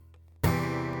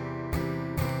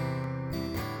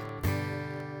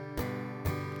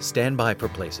Stand By for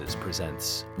Places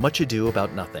presents Much Ado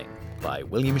About Nothing by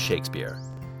William Shakespeare,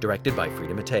 directed by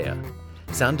Frida Mattea,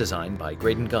 sound design by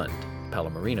Graydon Gund,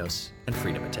 Palomarinos, and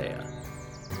Frida Mattea.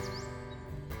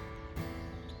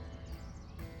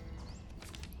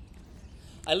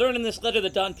 I learn in this letter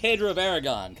that Don Pedro of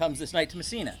Aragon comes this night to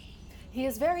Messina. He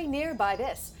is very near by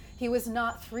this. He was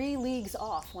not 3 leagues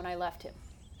off when I left him.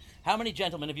 How many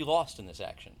gentlemen have you lost in this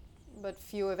action? But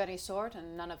few of any sort,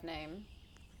 and none of name.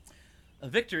 A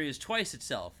victory is twice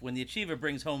itself when the achiever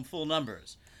brings home full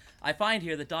numbers. I find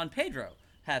here that Don Pedro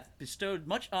hath bestowed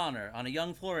much honor on a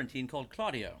young Florentine called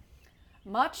Claudio.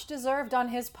 Much deserved on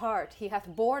his part. He hath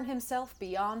borne himself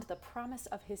beyond the promise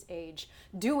of his age,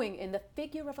 doing in the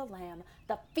figure of a lamb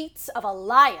the feats of a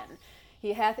lion.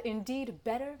 He hath indeed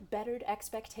bettered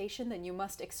expectation than you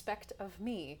must expect of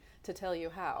me, to tell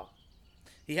you how.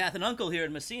 He hath an uncle here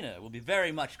in Messina, will be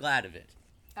very much glad of it.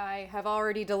 I have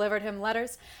already delivered him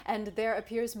letters, and there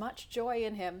appears much joy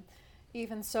in him,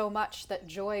 even so much that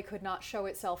joy could not show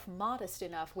itself modest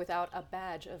enough without a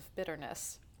badge of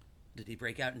bitterness. Did he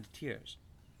break out into tears?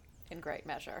 In great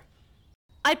measure.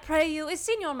 I pray you, is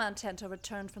Signor Mantento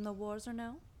returned from the wars or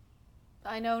no?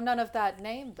 I know none of that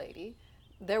name, lady.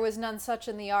 There was none such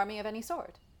in the army of any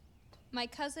sort. My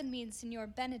cousin means Signor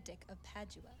Benedict of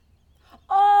Padua.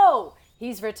 Oh!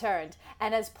 He's returned,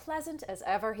 and as pleasant as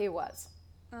ever he was.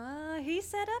 He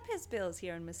set up his bills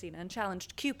here in Messina and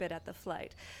challenged Cupid at the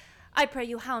flight. I pray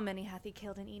you, how many hath he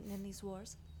killed and eaten in these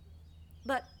wars?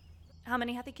 But how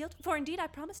many hath he killed? For indeed I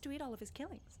promise to eat all of his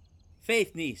killings.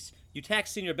 Faith, niece, you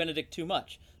tax Signor Benedict too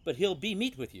much, but he'll be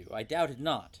meet with you, I doubt it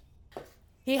not.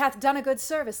 He hath done a good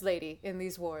service, lady, in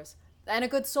these wars. And a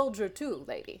good soldier, too,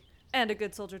 lady. And a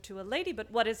good soldier to a lady,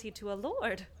 but what is he to a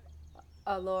lord?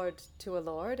 A lord to a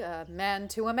lord, a man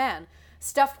to a man,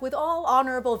 stuffed with all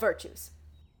honorable virtues.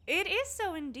 It is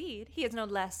so indeed. He is no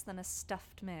less than a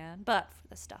stuffed man, but for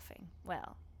the stuffing,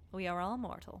 well, we are all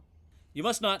mortal. You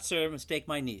must not, sir, mistake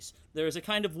my niece. There is a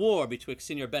kind of war betwixt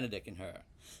Signor Benedict and her.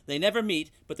 They never meet,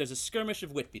 but there's a skirmish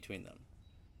of wit between them.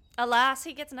 Alas,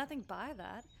 he gets nothing by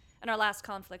that. In our last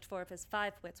conflict, 4 of his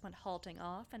 5 wits went halting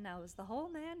off, and now is the whole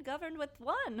man governed with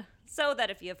 1. So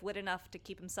that if he have wit enough to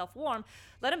keep himself warm,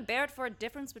 let him bear it for a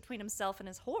difference between himself and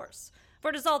his horse. For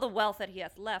it is all the wealth that he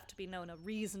hath left to be known a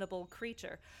reasonable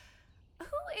creature.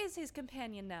 Who is his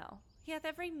companion now? He hath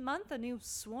every month a new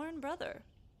sworn brother.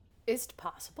 Is't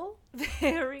possible?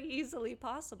 Very easily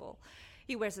possible.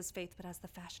 He wears his faith, but as the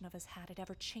fashion of his hat, it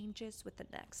ever changes with the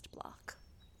next block.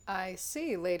 I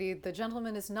see, lady. The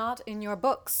gentleman is not in your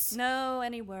books. No,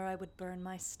 anywhere I would burn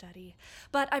my study.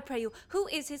 But I pray you, who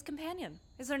is his companion?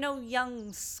 Is there no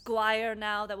young squire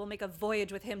now that will make a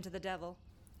voyage with him to the devil?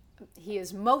 He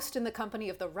is most in the company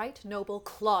of the right noble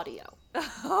Claudio.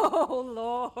 Oh,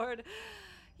 Lord.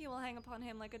 You will hang upon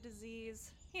him like a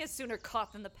disease. He is sooner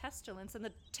caught than the pestilence, and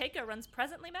the taker runs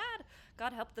presently mad.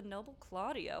 God help the noble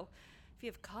Claudio. If you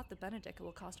have caught the Benedict, it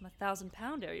will cost him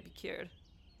 £1,000 ere he be cured.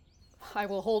 I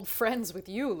will hold friends with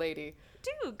you, lady.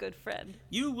 Do, good friend.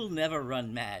 You will never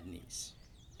run mad, niece.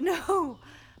 No,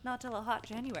 not till a hot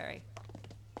January.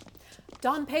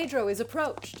 Don Pedro is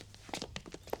approached.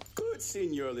 Good,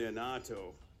 Signor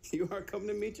Leonato. You are come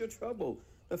to meet your trouble.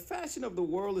 The fashion of the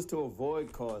world is to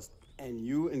avoid cost, and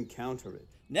you encounter it.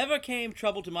 Never came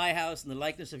trouble to my house in the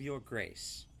likeness of your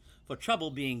grace. For trouble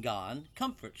being gone,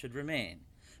 comfort should remain.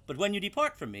 But when you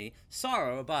depart from me,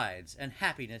 sorrow abides, and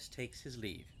happiness takes his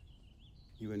leave.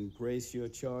 You embrace your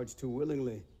charge too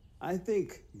willingly. I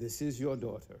think this is your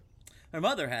daughter. Her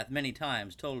mother hath many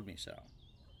times told me so.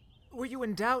 Were you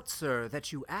in doubt, sir,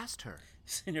 that you asked her?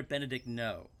 Signor Benedict,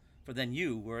 no, for then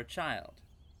you were a child.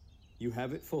 You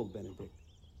have it full, Benedict.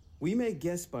 We may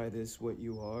guess by this what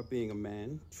you are, being a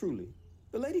man, truly.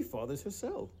 The lady fathers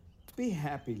herself. Be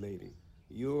happy, lady.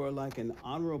 You are like an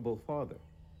honorable father.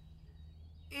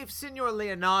 If Signor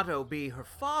Leonato be her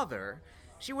father,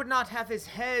 she would not have his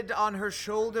head on her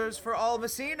shoulders for all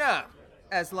Messina,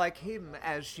 as like him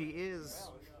as she is.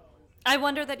 I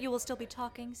wonder that you will still be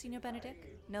talking, Signor Benedict.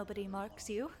 Nobody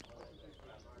marks you.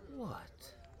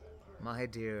 What? My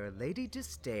dear Lady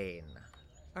Disdain,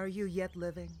 are you yet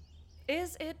living?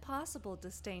 Is it possible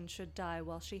Disdain should die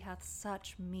while she hath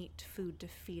such meat food to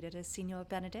feed it as Signor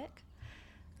Benedict?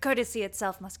 Courtesy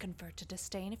itself must convert to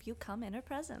disdain if you come in her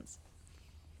presence.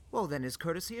 Well, then is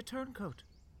courtesy a turncoat?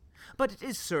 But it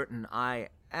is certain I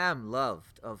am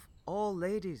loved of all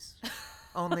ladies,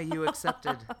 only you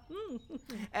excepted.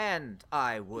 And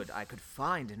I would I could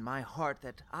find in my heart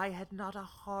that I had not a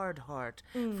hard heart,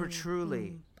 for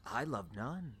truly I love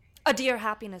none. A dear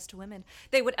happiness to women.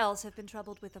 They would else have been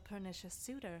troubled with a pernicious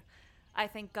suitor. I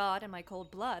thank God and my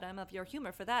cold blood I'm of your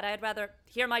humor for that. I'd rather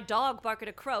hear my dog bark at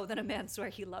a crow than a man swear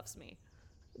he loves me.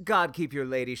 God keep your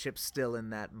ladyship still in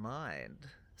that mind.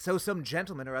 So some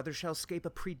gentleman or other shall scape a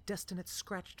predestinate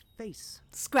scratched face.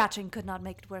 Scratching could not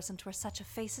make it worse, and 'twere such a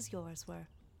face as yours were.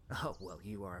 Oh, well,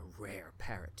 you are a rare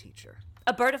parrot teacher.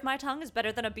 A bird of my tongue is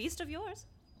better than a beast of yours.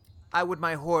 I would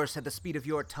my horse had the speed of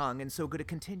your tongue and so good a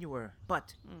continuer.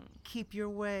 But keep your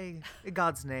way. In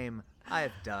God's name, I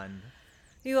have done.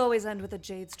 You always end with a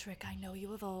jade's trick. I know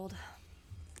you of old.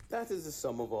 That is the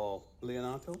sum of all,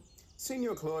 Leonato.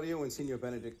 Signor Claudio and Signor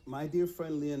Benedict, my dear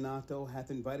friend Leonato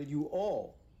hath invited you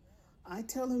all. I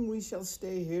tell him we shall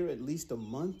stay here at least a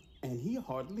month, and he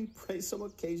heartily prays some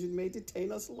occasion may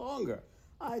detain us longer.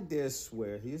 I dare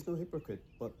swear he is no hypocrite,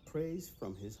 but prays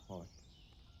from his heart.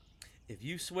 If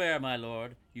you swear, my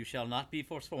lord, you shall not be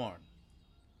forsworn.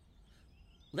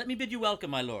 Let me bid you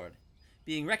welcome, my lord.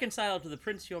 Being reconciled to the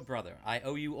prince your brother, I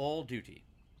owe you all duty.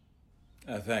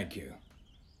 Thank you.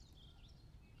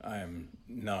 I am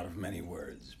not of many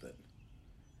words, but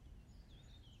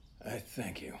I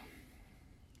thank you.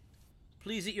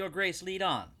 Please it your grace lead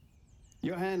on.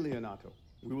 Your hand, Leonato.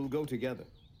 We will go together.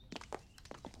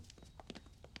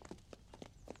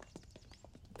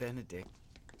 Benedict,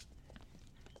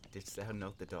 didst thou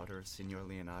note the daughter of Signor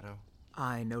Leonato?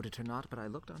 I noted her not, but I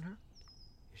looked on her.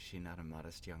 Is she not a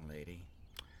modest young lady?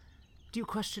 Do you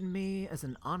question me as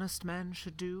an honest man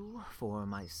should do, for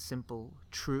my simple,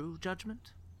 true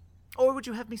judgment? Or would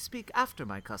you have me speak after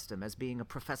my custom, as being a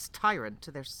professed tyrant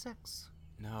to their sex?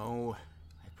 No,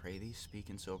 I pray thee speak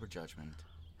in sober judgment.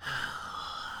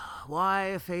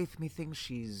 Why, faith, methinks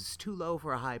she's too low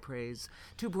for a high praise,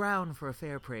 too brown for a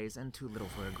fair praise, and too little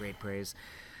for a great praise.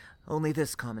 Only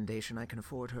this commendation I can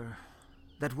afford her,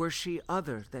 that were she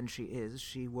other than she is,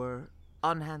 she were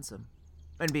unhandsome,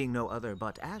 and being no other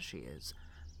but as she is,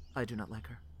 I do not like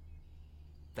her.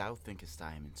 Thou thinkest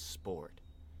I am in sport.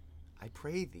 I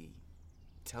pray thee,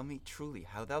 tell me truly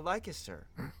how thou likest her.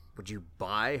 Would you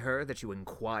buy her that you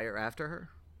inquire after her?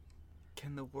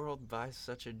 Can the world buy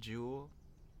such a jewel?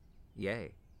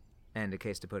 Yea, and a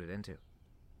case to put it into.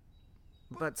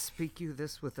 But speak you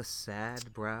this with a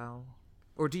sad brow?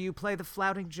 Or do you play the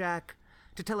flouting jack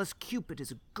to tell us Cupid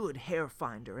is a good hair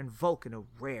finder and Vulcan a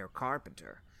rare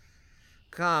carpenter?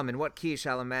 Come, in what key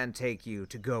shall a man take you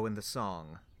to go in the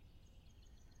song?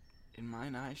 In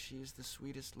mine eyes she is the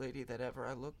sweetest lady that ever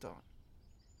I looked on.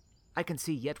 I can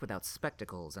see yet without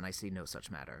spectacles, and I see no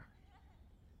such matter.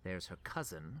 There's her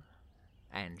cousin,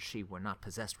 and she were not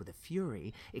possessed with a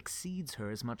fury, exceeds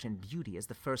her as much in beauty as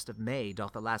the 1st of May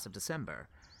doth the last of December.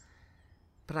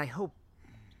 But I hope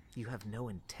you have no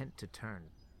intent to turn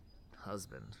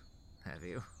husband, have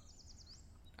you?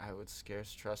 I would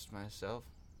scarce trust myself,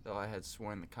 though I had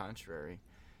sworn the contrary,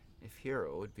 if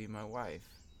Hero would be my wife.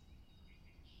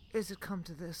 Is it come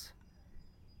to this?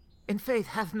 In faith,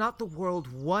 hath not the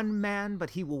world one man,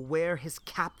 but he will wear his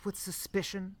cap with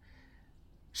suspicion?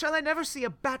 Shall I never see a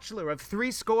bachelor of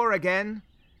 80 again?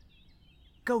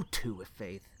 Go to,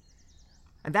 i'faith,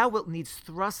 and thou wilt needs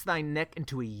thrust thy neck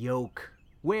into a yoke,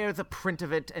 wear the print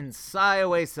of it, and sigh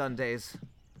away Sundays.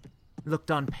 Look,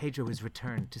 Don Pedro is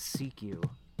returned to seek you.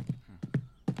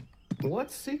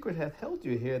 What secret hath held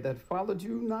you here that followed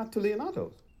you not to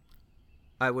Leonato's?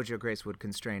 I would your grace would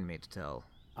constrain me to tell.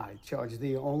 I charge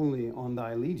thee only on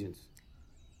thy allegiance.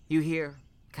 You hear,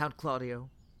 Count Claudio?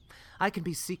 I can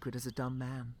be secret as a dumb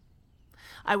man.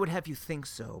 I would have you think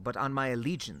so, but on my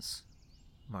allegiance,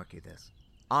 mark you this,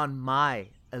 on my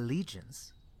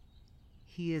allegiance,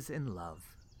 he is in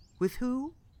love. With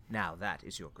who? Now that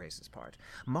is your grace's part.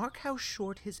 Mark how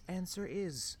short his answer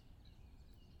is.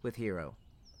 With Hero,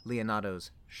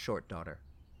 Leonato's short daughter.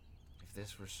 If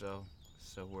this were so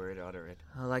were it utter it.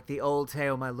 Like the old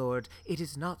tale, my lord, it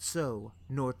is not so,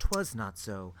 nor 'twas not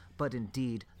so, but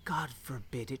indeed, God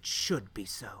forbid it should be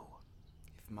so.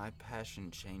 If my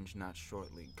passion change not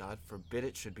shortly, God forbid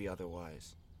it should be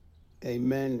otherwise.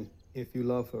 Amen, if you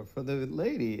love her, for the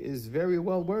lady is very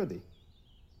well worthy.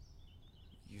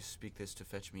 You speak this to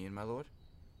fetch me in, my lord?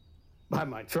 By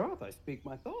my troth, I speak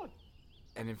my thought.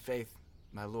 And in faith,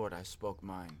 my lord, I spoke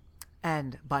mine.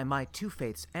 And by my 2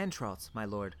 faiths and troths, my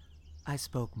lord, I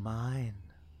spoke mine.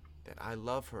 That I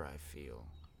love her, I feel.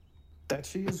 That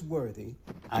she is worthy,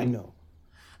 I know.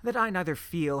 That I neither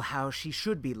feel how she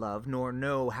should be loved, nor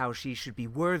know how she should be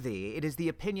worthy. It is the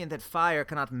opinion that fire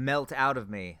cannot melt out of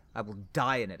me. I will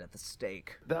die in it at the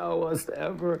stake. Thou wast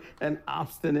ever an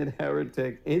obstinate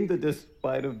heretic in the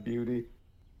despite of beauty.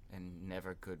 And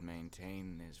never could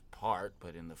maintain his part,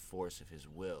 but in the force of his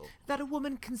will. That a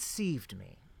woman conceived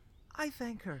me, I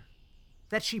thank her.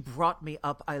 That she brought me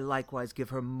up, I likewise give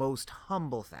her most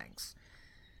humble thanks.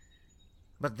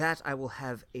 but that I will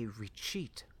have a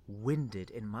recheat winded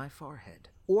in my forehead,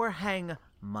 or hang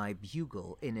my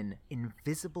bugle in an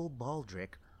invisible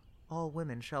baldric, all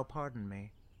women shall pardon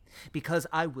me, because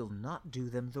I will not do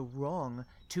them the wrong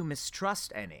to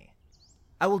mistrust any.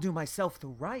 I will do myself the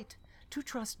right to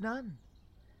trust none.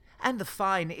 And the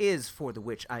fine is for the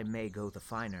which I may go the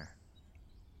finer.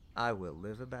 I will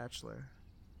live a bachelor.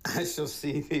 I shall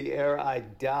see thee ere I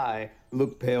die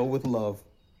look pale with love.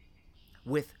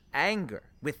 With anger,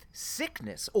 with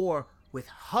sickness, or with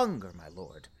hunger, my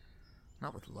lord,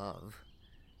 not with love.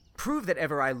 Prove that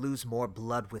ever I lose more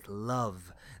blood with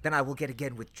love than I will get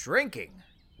again with drinking.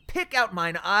 Pick out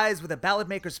mine eyes with a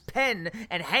ballad-maker's pen,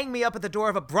 and hang me up at the door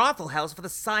of a brothel house for the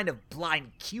sign of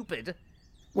blind Cupid.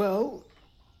 Well,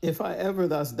 if I ever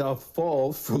thus doth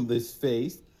fall from this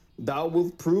faith, thou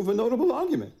wilt prove a notable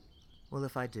argument. Well,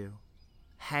 if I do,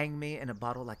 hang me in a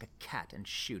bottle like a cat and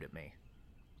shoot at me.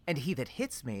 And he that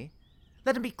hits me,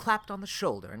 let him be clapped on the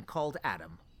shoulder and called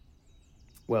Adam.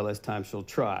 Well, as time shall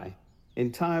try,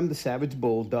 in time the savage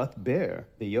bull doth bear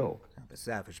the yoke. The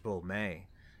savage bull may.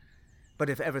 But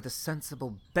if ever the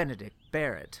sensible Benedict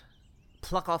bear it,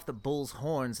 pluck off the bull's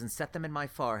horns and set them in my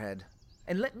forehead,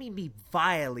 and let me be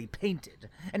vilely painted,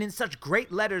 and in such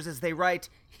great letters as they write,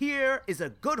 "Here is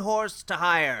a good horse to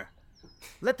hire."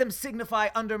 Let them signify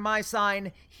under my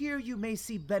sign, "Here you may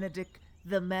see Benedict,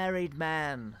 the married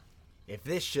man." If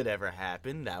this should ever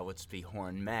happen, thou wouldst be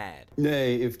horn mad.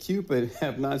 Nay, if Cupid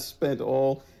have not spent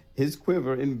all his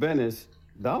quiver in Venice,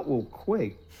 thou wilt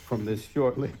quake from this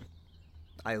shortly.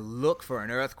 I look for an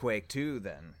earthquake too,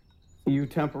 then. You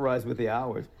temporize with the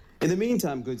hours. In the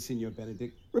meantime, good Signor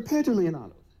Benedict, repair to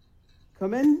Leonardo.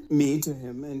 Commend me to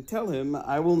him, and tell him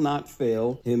I will not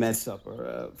fail him at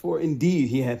supper, for indeed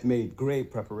he hath made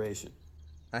great preparation.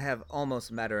 I have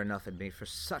almost matter enough in me for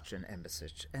such an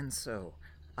embassage, and so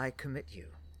I commit you.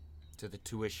 To the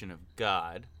tuition of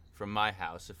God, from my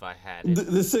house if I had it.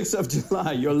 The 6th of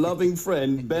July, your loving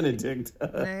friend, Benedict.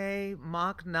 Nay,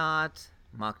 mock not,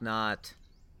 mock not.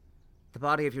 The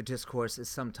body of your discourse is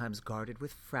sometimes guarded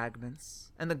with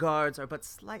fragments, and the guards are but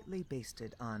slightly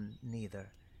basted on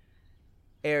neither.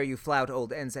 Ere you flout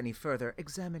old ends any further,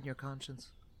 examine your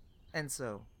conscience. And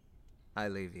so, I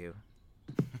leave you.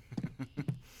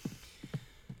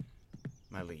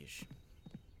 My liege,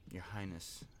 your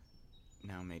highness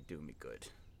now may do me good.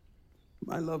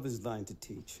 My love is thine to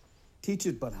teach. Teach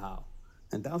it but how,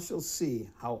 and thou shalt see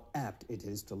how apt it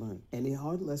is to learn any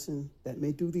hard lesson that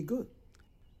may do thee good.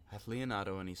 Hath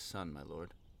Leonardo any son, my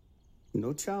lord?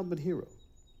 No child but Hero.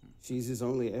 She's his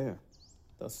only heir.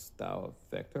 Dost thou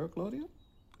affect her, Claudia?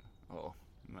 Oh,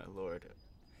 my lord.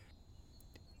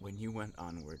 When you went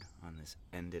onward on this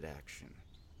ended action,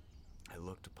 I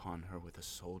looked upon her with a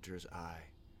soldier's eye,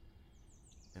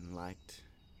 and liked,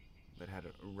 but had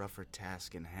a rougher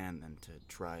task in hand than to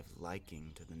drive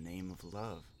liking to the name of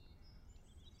love.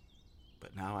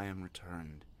 But now I am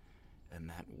returned, and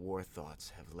that war thoughts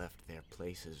have left their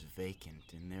places vacant,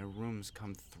 in their rooms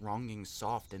come thronging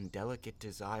soft and delicate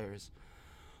desires,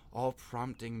 all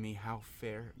prompting me how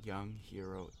fair young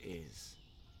Hero is,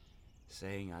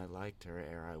 saying I liked her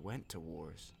ere I went to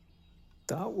wars.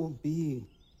 Thou wilt be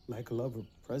like a lover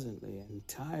presently, and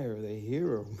tire the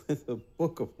hero with a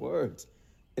book of words.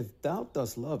 If thou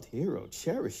dost love Hero,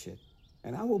 cherish it,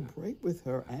 and I will break with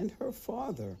her and her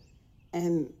father,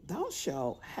 and thou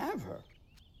shalt have her.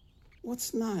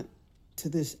 What's not to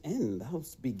this end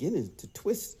thou's beginnest to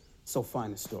twist so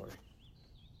fine a story?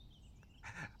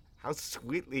 How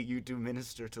sweetly you do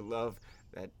minister to love,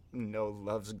 that no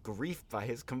loves grief by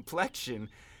his complexion.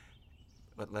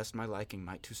 But lest my liking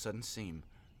might too sudden seem,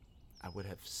 I would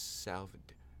have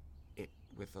salved it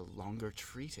with a longer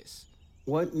treatise.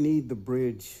 What need the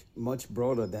bridge much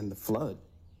broader than the flood?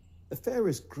 The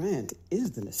fairest grant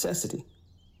is the necessity.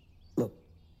 Look,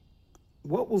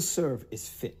 what will serve is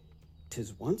fit.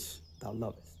 'Tis once thou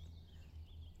lovest,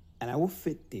 and I will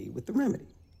fit thee with the remedy.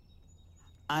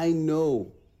 I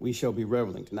know we shall be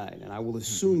reveling tonight, and I will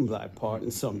assume thy part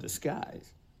in some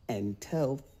disguise, and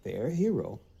tell fair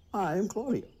Hero I am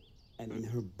Claudia, and in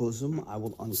her bosom I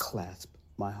will unclasp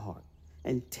my heart,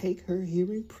 and take her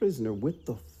hearing prisoner with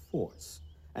the force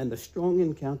and the strong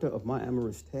encounter of my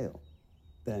amorous tale.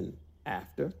 Then,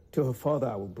 after, to her father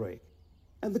I will break,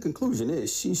 and the conclusion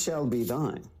is she shall be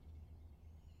thine.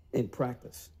 In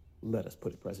practice, let us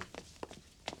put it present.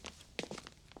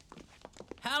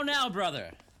 How now,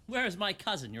 brother? Where is my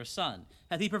cousin, your son?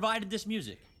 Hath he provided this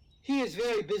music? He is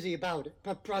very busy about it,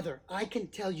 but brother, I can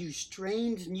tell you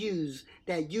strange news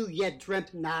that you yet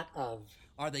dreamt not of.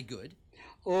 Are they good?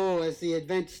 Oh, as the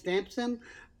event stamps them,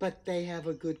 but they have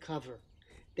a good cover.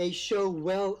 They show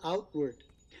well outward.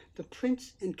 The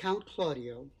prince and Count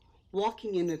Claudio,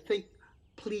 walking in a thick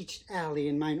pleached alley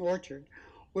in mine orchard,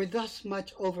 were thus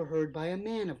much overheard by a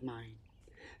man of mine.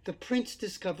 The prince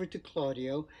discovered to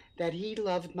Claudio that he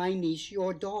loved my niece,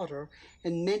 your daughter,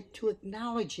 and meant to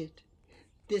acknowledge it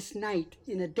this night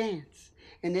in a dance.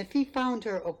 And if he found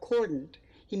her accordant,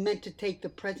 he meant to take the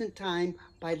present time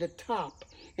by the top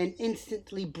and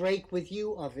instantly break with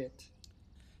you of it.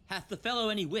 Hath the fellow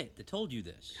any wit that told you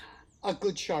this? A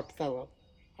good sharp fellow.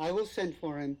 I will send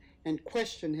for him and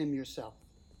question him yourself.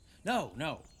 No.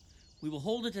 We will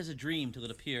hold it as a dream till it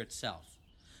appear itself.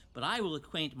 But I will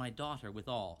acquaint my daughter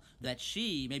withal, that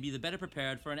she may be the better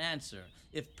prepared for an answer,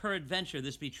 if peradventure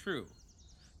this be true.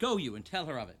 Go you and tell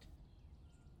her of it.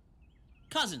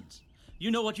 Cousins, you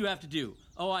know what you have to do.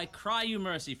 Oh, I cry you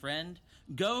mercy, friend.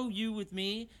 Go you with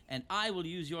me, and I will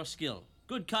use your skill.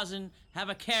 Good cousin, have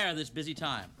a care this busy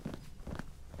time.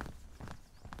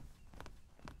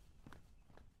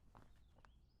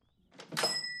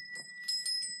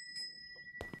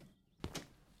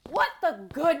 What the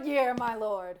good year, my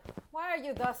lord? Why are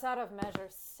you thus out of measure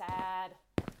sad?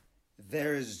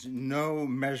 There is no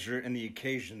measure in the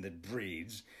occasion that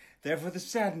breeds, therefore the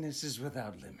sadness is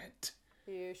without limit.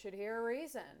 You should hear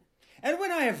reason. And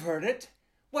when I have heard it,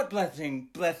 what blessing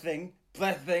brings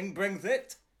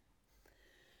it?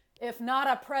 If not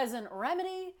a present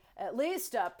remedy, at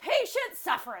least a patient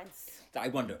sufferance. I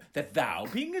wonder that thou,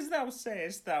 being as thou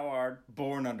sayest thou art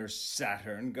born under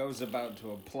Saturn, goes about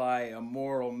to apply a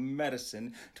moral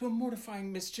medicine to a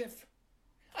mortifying mischief.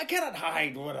 I cannot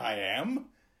hide what I am.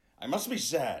 I must be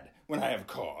sad when I have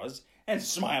cause, and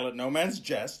smile at no man's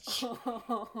jests.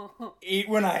 Eat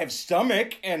when I have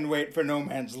stomach, and wait for no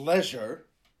man's leisure.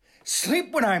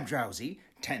 Sleep when I am drowsy,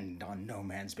 tend on no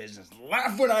man's business.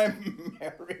 Laugh when I am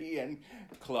merry, and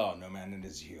claw no man in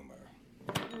his humor.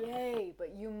 Yea,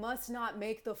 but you must not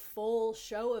make the full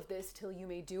show of this till you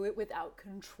may do it without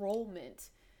controlment.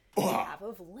 You have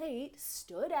of late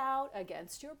stood out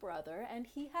against your brother, and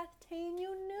he hath ta'en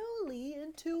you newly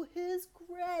into his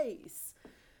grace.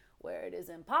 Where it is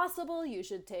impossible, you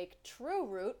should take true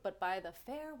root, but by the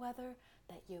fair weather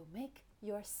that you make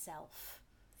yourself.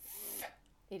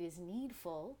 It is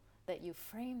needful that you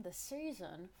frame the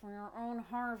season for your own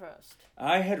harvest.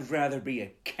 I had rather be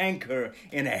a canker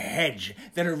in a hedge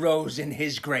than a rose in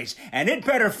his grace, and it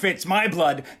better fits my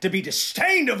blood to be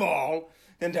disdained of all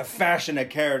than to fashion a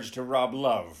carriage to rob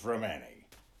love from any.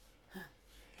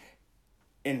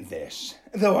 In this,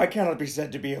 though I cannot be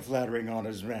said to be a flattering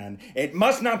honest man, it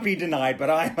must not be denied, but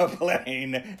I am a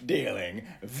plain dealing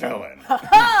villain.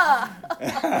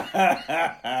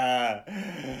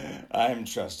 I'm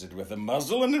trusted with a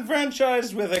muzzle and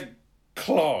enfranchised with a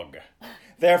clog.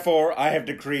 Therefore, I have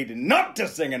decreed not to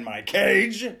sing in my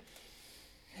cage.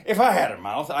 If I had a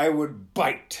mouth, I would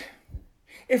bite.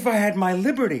 If I had my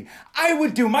liberty, I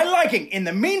would do my liking. In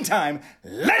the meantime,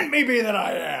 let me be that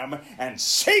I am, and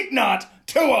seek not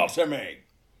to alter me.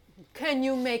 Can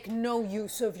you make no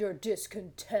use of your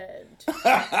discontent?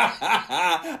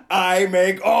 I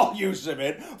make all use of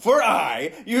it, for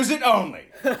I use it only.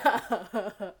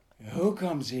 Who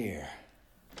comes here?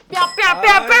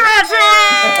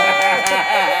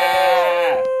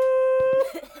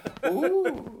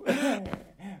 Ooh.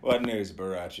 What news,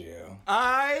 Baraccio?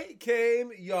 I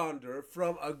came yonder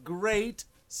from a great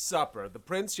supper. The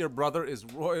prince, your brother, is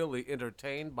royally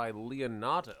entertained by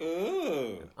Leonato.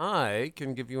 Ooh. And I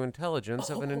can give you intelligence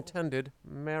of an intended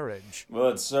marriage. Will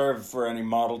it serve for any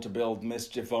model to build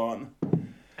mischief on?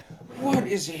 What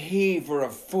is he for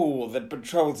a fool that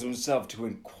betroths himself to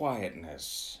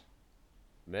inquietness?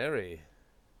 Mary,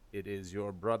 it is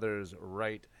your brother's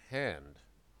right hand.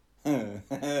 Who,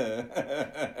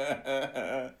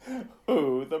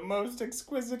 the most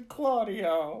exquisite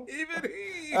Claudio? Even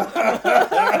he!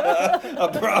 A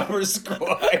proper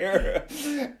squire.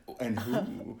 And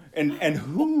who? And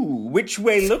who? Which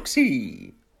way looks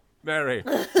he? Mary,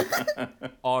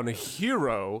 on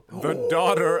Hero, the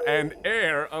daughter and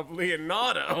heir of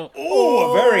Leonato.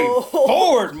 Oh, a very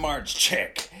forward march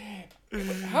chick.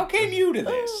 How came you to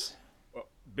this?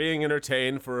 Being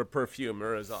entertained for a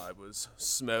perfumer as I was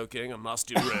smoking a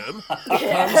musty room,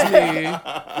 comes me,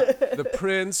 the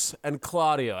prince, and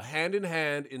Claudio, hand in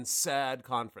hand in sad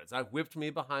conference. I whipped me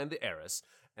behind the arras,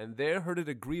 and there heard it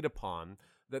agreed upon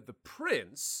that the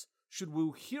prince should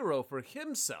woo Hero for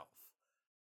himself,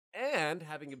 and,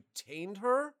 having obtained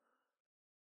her,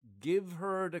 give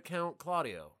her to Count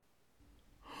Claudio.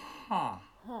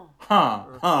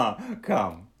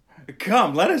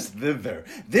 Come, let us thither.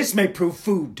 This may prove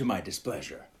food to my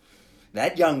displeasure.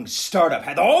 That young startup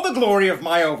hath all the glory of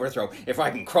my overthrow. If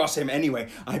I can cross him anyway,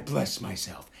 I bless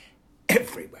myself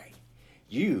every way.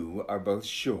 You are both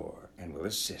sure and will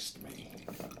assist me.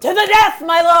 To the death,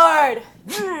 my lord!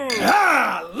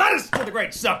 Let us to the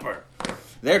great supper!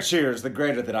 Their cheers, the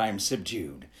greater that I am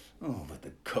subdued. Oh, but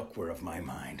the cook were of my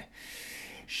mind.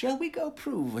 Shall we go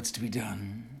prove what's to be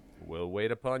done? We'll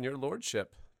wait upon your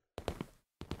lordship.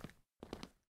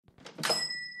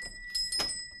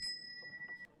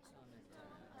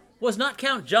 Was not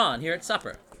Count John here at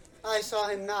supper? I saw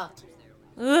him not.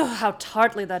 Ugh, how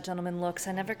tartly that gentleman looks.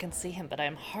 I never can see him, but I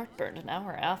am heartburned an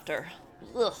hour after.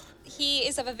 Ugh. He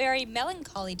is of a very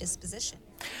melancholy disposition.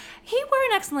 He were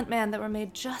an excellent man that were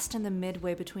made just in the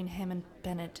midway between him and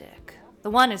Benedick. The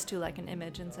one is too like an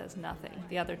image and says nothing.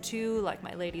 The other two, like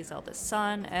my lady's eldest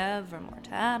son, ever more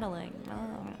tattling.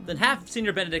 Oh. Then half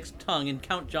Senior Benedick's tongue in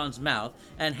Count John's mouth,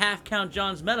 and half Count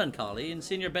John's melancholy in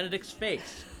Senior Benedick's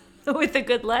face. With a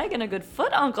good leg and a good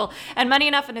foot, uncle, and money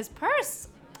enough in his purse.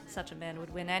 Such a man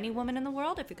would win any woman in the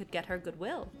world if he could get her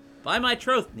goodwill. By my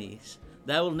troth, niece,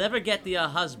 thou wilt never get thee a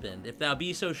husband if thou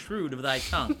be so shrewd of thy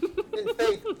tongue. In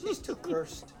faith, she's too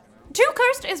cursed. Too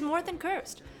cursed is more than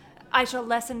cursed. I shall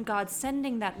lessen God's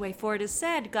sending that way, for it is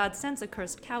said, God sends a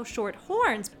cursed cow short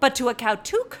horns, but to a cow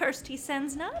too cursed he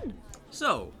sends none.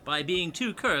 So, by being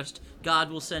too cursed,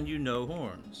 God will send you no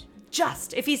horns.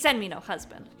 Just, if he send me no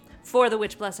husband. For the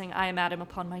which blessing I am at him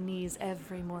upon my knees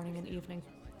every morning and evening.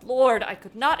 Lord, I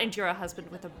could not endure a husband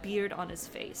with a beard on his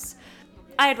face.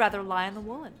 I had rather lie on the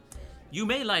woolen. You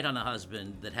may light on a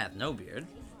husband that hath no beard.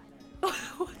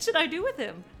 What should I do with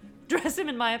him? Dress him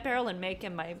in my apparel and make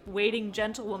him my waiting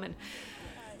gentlewoman.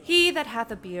 He that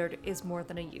hath a beard is more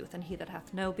than a youth, and he that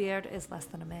hath no beard is less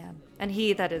than a man. And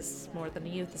he that is more than a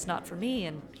youth is not for me,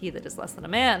 and he that is less than a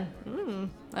man,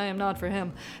 I am not for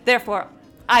him. Therefore,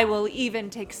 I will even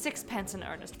take 6 in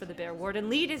earnest for the bear ward and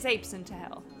lead his apes into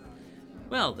hell.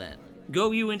 Well then,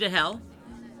 go you into hell?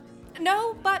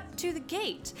 No, but to the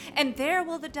gate, and there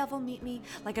will the devil meet me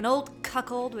like an old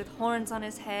cuckold with horns on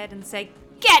his head and say,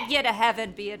 "Get ye to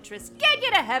heaven, Beatrice, get ye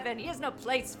to heaven, here's no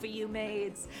place for you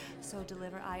maids." So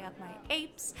deliver I up my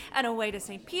apes, and away to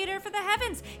St. Peter for the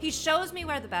heavens. He shows me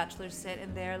where the bachelors sit,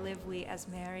 and there live we as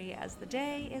merry as the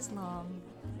day is long.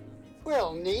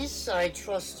 Well, niece, I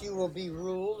trust you will be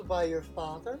ruled by your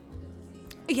father?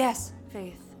 Yes,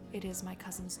 Faith. It is my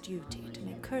cousin's duty to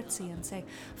make curtsy and say,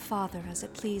 "Father, as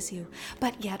it please you."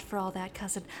 But yet, for all that,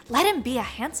 cousin, let him be a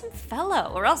handsome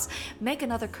fellow, or else make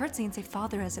another curtsy and say,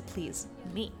 "Father, as it please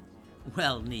me."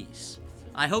 Well, niece,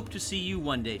 I hope to see you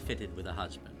one day fitted with a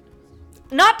husband.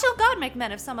 Not till God make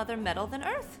men of some other metal than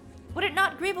earth. Would it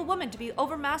not grieve a woman to be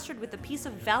overmastered with a piece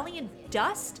of valiant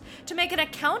dust, to make an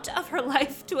account of her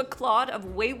life to a clod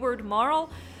of wayward marl?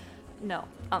 No,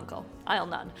 uncle, I'll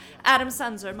none. Adam's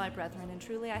sons are my brethren, and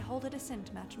truly I hold it a sin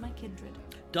to match my kindred.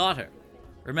 Daughter,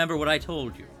 remember what I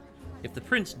told you. If the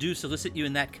prince do solicit you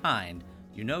in that kind,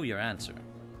 you know your answer.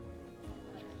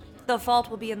 The fault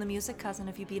will be in the music, cousin,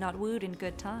 if you be not wooed in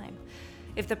good time.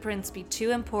 If the prince be too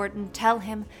important, tell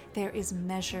him there is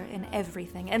measure in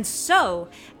everything, and so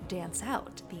dance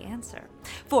out the answer.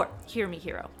 For, hear me,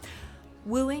 hero,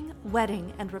 wooing,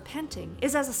 wedding, and repenting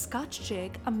is as a Scotch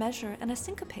jig, a measure, and a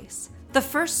syncopace. The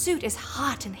first suit is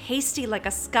hot and hasty like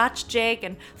a Scotch jig,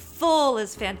 and full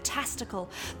is fantastical.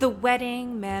 The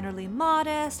wedding, mannerly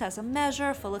modest, as a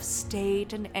measure, full of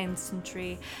state and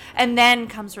ensigntry. And then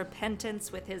comes repentance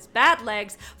with his bad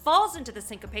legs, falls into the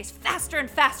syncopace faster and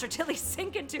faster till he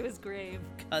sink into his grave.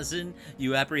 Cousin,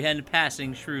 you apprehend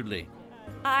passing shrewdly.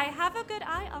 I have a good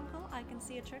eye, uncle. I can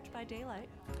see a church by daylight.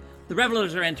 The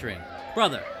revelers are entering.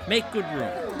 Brother, make good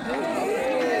room.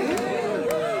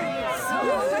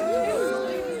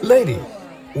 Lady,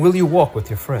 will you walk with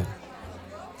your friend?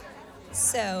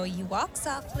 So you walk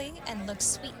softly and look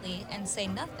sweetly and say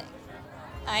nothing.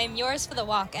 I am yours for the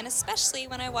walk, and especially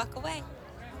when I walk away.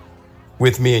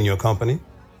 With me in your company?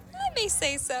 I may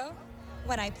say so,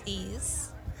 when I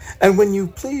please. And when you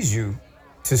please you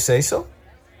to say so?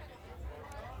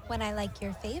 When I like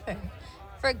your favor.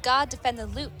 For God defend the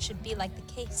lute should be like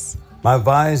the case. My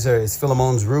visor is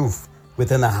Philemon's roof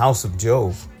within the house of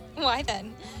Jove. Why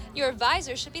then, your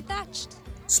visor should be thatched.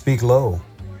 Speak low,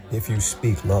 if you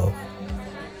speak love.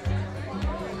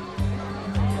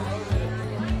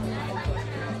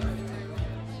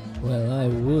 Well, I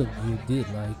would you did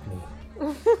like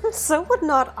me. So would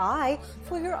not I,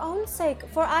 for your own sake,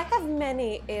 for I have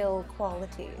many ill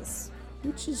qualities.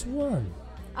 Which is one?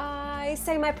 I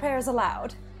say my prayers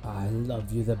aloud. I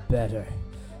love you the better.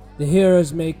 The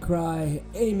hearers may cry,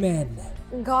 Amen.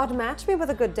 God match me with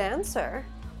a good dancer.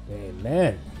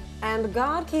 Amen. And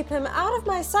God keep him out of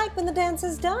my sight when the dance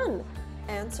is done.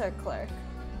 Answer, clerk.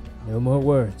 No more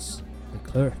words. The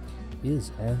clerk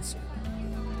is answered.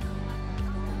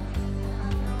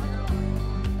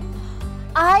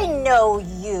 I know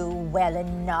you well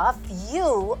enough.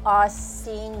 You are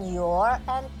Signor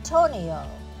Antonio.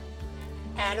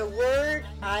 At a word,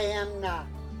 I am not.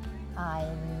 I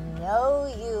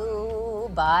know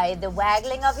you by the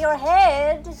waggling of your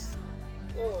head.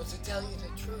 Oh, to tell you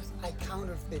the truth, I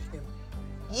counterfeit him.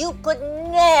 You could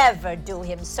never do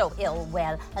him so ill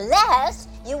well, unless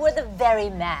you were the very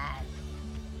man.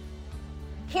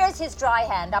 Here's his dry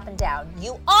hand up and down.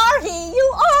 You are he,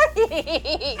 you are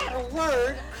he. At a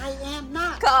word, I am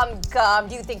not. Come,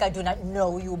 do you think I do not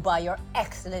know you by your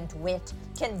excellent wit?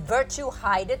 Can virtue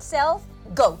hide itself?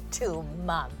 Go to,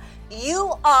 Mum.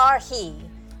 You are he.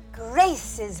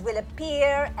 Graces will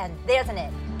appear, and there's an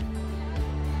end.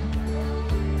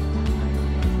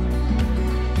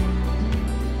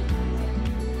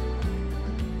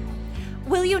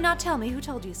 Will you not tell me who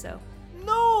told you so?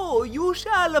 No, you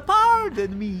shall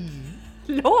pardon me.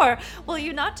 Nor will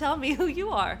you not tell me who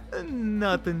you are.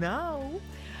 Not now.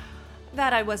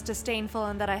 That I was disdainful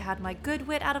and that I had my good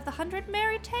wit out of the 100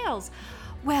 merry tales.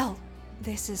 Well,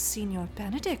 this is Signor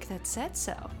Benedict that said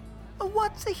so.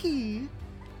 What's he?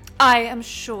 I am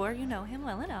sure you know him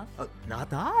well enough.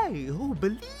 Not I. Oh,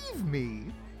 believe me.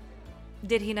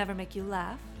 Did he never make you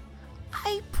laugh?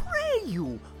 I pray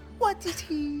you. What is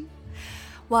he?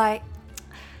 Why,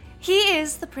 he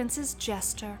is the prince's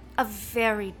jester, a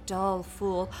very dull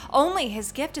fool. Only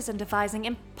his gift is in devising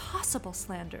impossible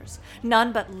slanders.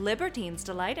 None but libertines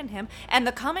delight in him, and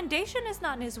the commendation is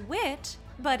not in his wit,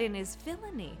 but in his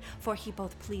villainy, for he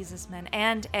both pleases men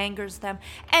and angers them,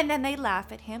 and then they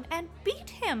laugh at him and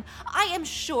beat him. I am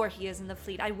sure he is in the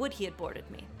fleet. I would he had boarded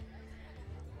me.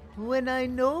 When I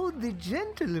know the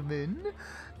gentleman,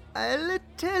 I'll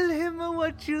tell him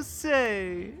what you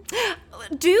say.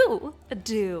 Do.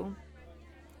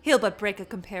 He'll but break a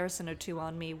comparison or two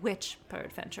on me, which,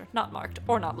 peradventure, not marked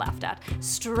or not laughed at,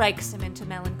 strikes him into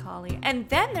melancholy, and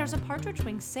then there's a partridge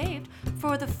wing saved,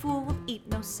 for the fool will eat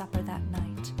no supper that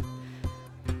night.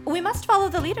 We must follow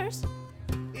the leaders.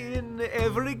 In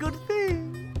every good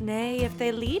thing. Nay, if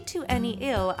they lead to any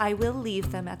ill, I will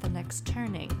leave them at the next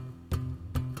turning.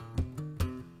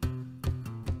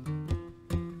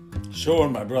 Sure,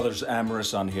 my brother's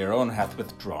amorous on Hero, and hath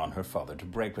withdrawn her father to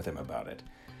break with him about it.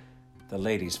 The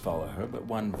ladies follow her, but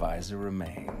one visor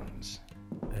remains.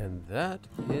 And that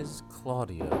is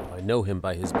Claudio. I know him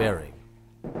by his bearing.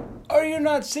 Are you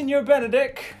not Signor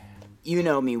Benedict? You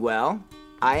know me well.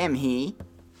 I am he.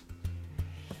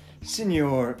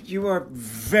 Signor, you are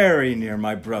very near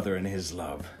my brother in his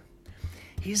love.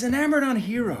 He's enamored on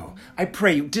Hero. I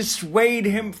pray you, dissuade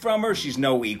him from her. She's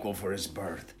no equal for his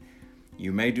birth.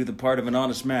 You may do the part of an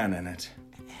honest man in it.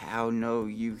 How know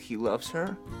you he loves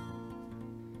her?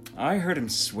 I heard him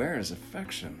swear his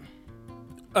affection.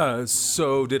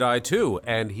 So did I too,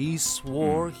 and he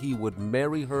swore he would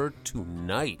marry her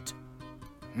tonight.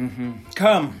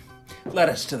 Come, let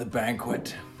us to the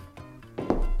banquet.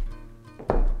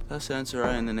 Thus answer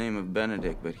I in the name of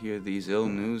Benedict, but hear these ill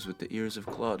news with the ears of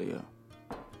Claudio.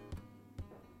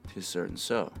 'Tis certain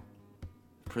so.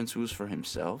 The prince woos for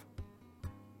himself.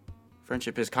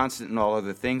 Friendship is constant in all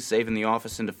other things, save in the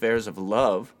office and affairs of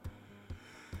love.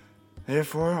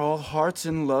 Therefore, all hearts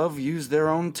in love use their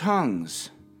own tongues.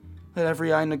 Let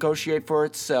every eye negotiate for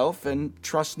itself, and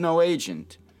trust no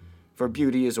agent. For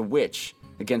beauty is a witch,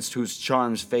 against whose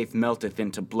charms faith melteth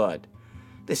into blood.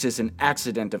 This is an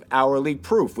accident of hourly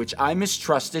proof, which I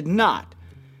mistrusted not.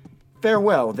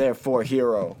 Farewell, therefore,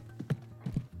 Hero.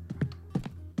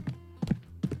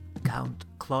 Count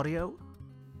Claudio?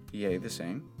 Yea, the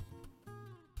same.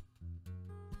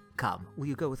 Come, will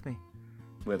you go with me?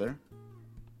 Whither?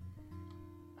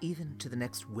 Even to the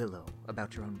next willow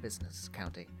about your own business,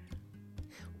 County.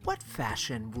 What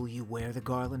fashion will you wear the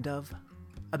garland of?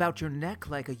 About your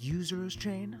neck like a usurer's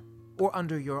chain? Or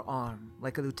under your arm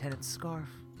like a lieutenant's scarf?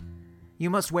 You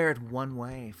must wear it one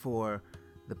way, for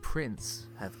the prince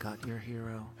hath got your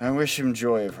hero. I wish him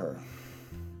joy of her.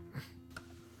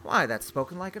 Why, that's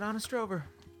spoken like an honest drover.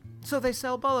 So they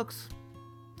sell bullocks.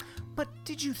 But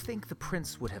did you think the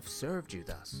prince would have served you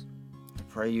thus? I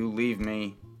pray you leave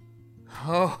me.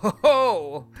 Ho ho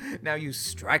ho! Now you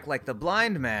strike like the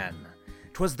blind man.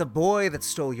 'Twas the boy that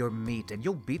stole your meat, and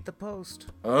you'll beat the post.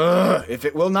 If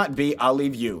it will not be, I'll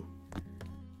leave you.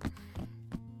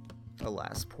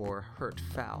 Alas, poor hurt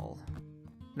fowl.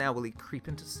 Now will he creep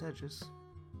into sedges?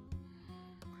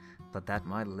 But that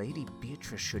my lady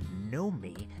Beatrice should know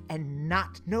me and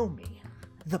not know me.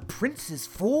 The prince's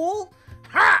fool?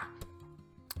 Ha!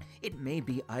 It may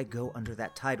be I go under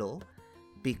that title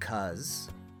because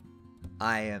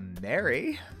I am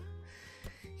merry.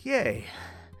 Yea.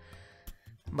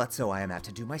 But so I am apt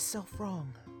to do myself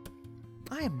wrong.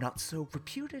 I am not so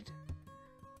reputed.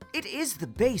 It is the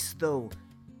base, though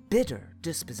bitter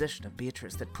disposition of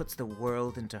Beatrice that puts the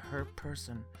world into her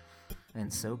person,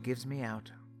 and so gives me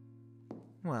out.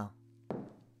 Well,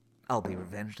 I'll be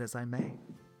revenged as I may.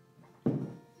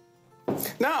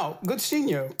 Now, good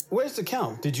senior, where's the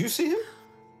Count? Did you see him?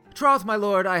 Troth, my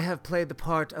lord, I have played the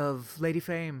part of Lady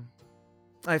Fame.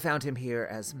 I found him here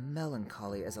as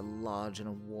melancholy as a lodge in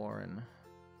a warren.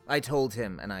 I told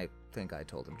him, and I think I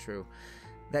told him true,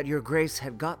 that your grace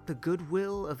had got the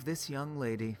goodwill of this young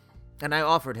lady, and I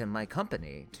offered him my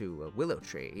company to a willow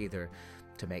tree, either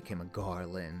to make him a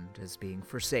garland as being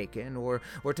forsaken, or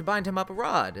to bind him up a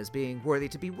rod as being worthy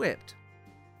to be whipped.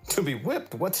 To be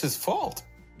whipped? What's his fault?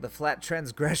 The flat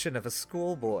transgression of a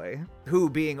schoolboy, who,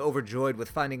 being overjoyed with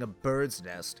finding a bird's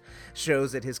nest,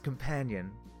 shows it his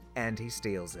companion, and he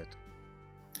steals it.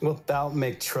 Wilt thou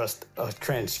make trust a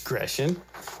transgression?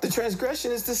 The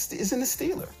transgression is in the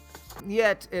stealer.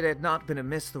 Yet it had not been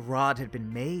amiss the rod had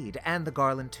been made, and the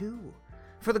garland too.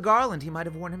 For the garland he might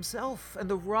have worn himself, and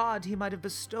the rod he might have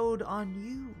bestowed on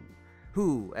you,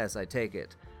 who, as I take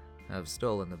it, have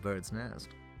stolen the bird's nest.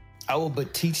 I will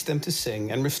but teach them to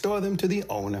sing, and restore them to the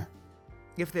owner.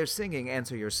 If their singing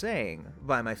answer your saying,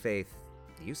 by my faith,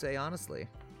 you say honestly.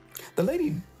 The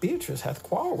lady Beatrice hath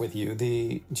quarrel with you.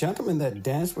 The gentleman that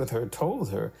danced with her told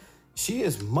her she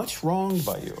is much wronged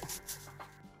by you.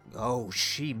 Oh,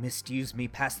 she misused me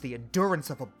past the endurance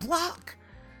of a block.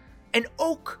 An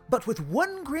oak, but with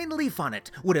one green leaf on it,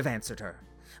 would have answered her.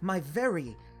 My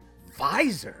very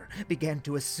visor began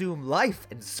to assume life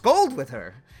and scold with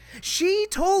her. She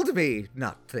told me,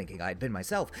 not thinking I'd been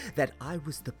myself, that I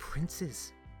was the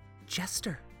prince's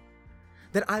jester.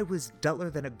 That I was duller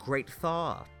than a great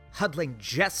thaw, huddling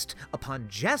jest upon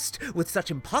jest with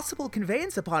such impossible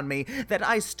conveyance upon me that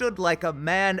I stood like a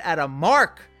man at a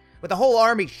mark, with a whole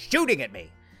army shooting at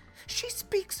me. She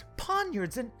speaks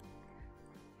poniards, and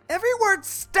every word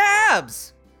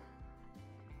stabs.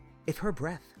 If her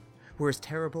breath were as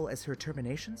terrible as her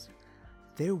terminations,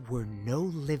 there were no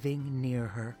living near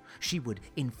her. She would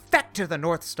infect the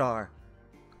North Star.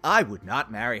 I would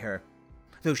not marry her,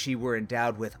 though she were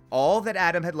endowed with all that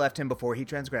Adam had left him before he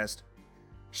transgressed.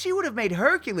 She would have made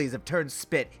Hercules have turned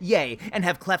spit, yea, and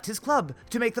have cleft his club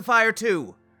to make the fire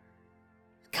too.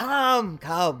 Come.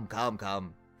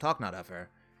 Talk not of her.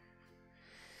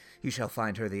 You shall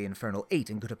find her the infernal 8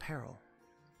 in good apparel.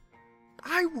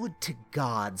 I would to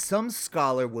God some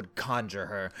scholar would conjure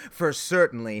her, for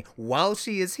certainly, while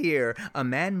she is here, a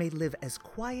man may live as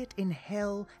quiet in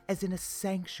hell as in a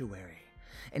sanctuary,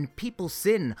 and people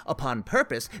sin upon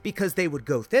purpose because they would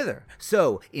go thither.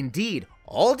 So, indeed,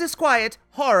 all disquiet,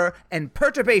 horror, and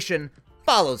perturbation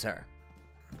follows her.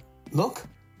 Look,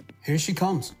 here she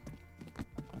comes.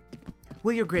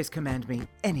 Will your grace command me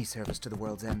any service to the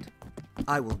world's end?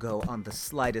 I will go on the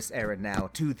slightest errand now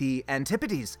to the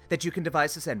Antipodes that you can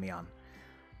devise to send me on.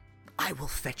 I will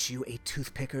fetch you a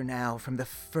toothpicker now from the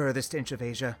furthest inch of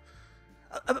Asia.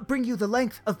 Bring you the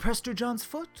length of Prester John's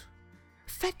foot.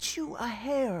 Fetch you a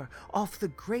hair off the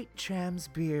great Cham's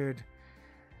beard.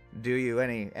 Do you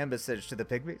any embassage to the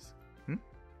Pygmies?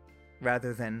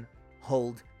 Rather than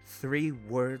hold 3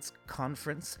 words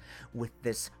conference with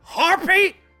this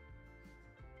harpy?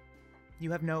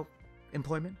 You have no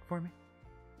employment for me?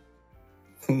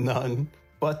 None,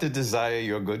 but to desire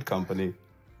your good company.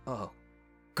 Oh,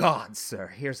 God, sir,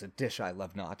 here's a dish I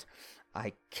love not.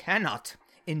 I cannot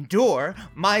endure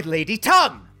my lady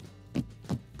tongue!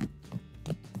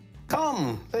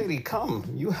 Come, lady, come.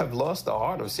 You have lost the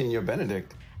heart of Senior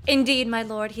Benedict. Indeed, my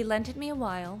lord, he lent it me a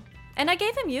while, and I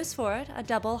gave him use for it, a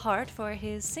double heart for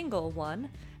his single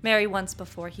one. Marry once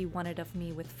before he won it of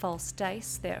me with false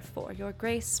dice, therefore your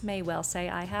grace may well say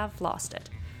I have lost it.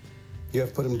 You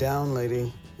have put him down,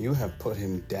 lady. You have put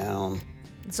him down.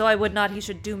 So I would not he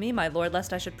should do me, my lord,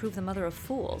 lest I should prove the mother of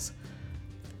fools.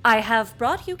 I have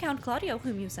brought you Count Claudio,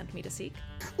 whom you sent me to seek.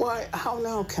 Why, how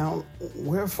now, Count?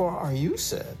 Wherefore are you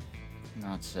sad?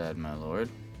 Not sad, my lord.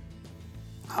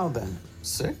 How then?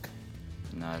 Sick?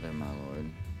 Neither, my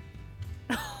lord.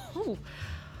 Oh,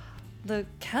 the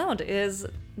Count is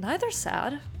neither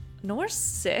sad, nor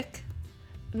sick,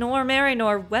 nor merry,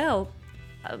 nor well,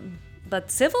 but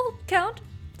civil, Count?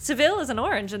 Seville is an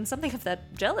orange and something of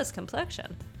that jealous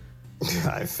complexion.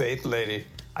 Thy faith, lady,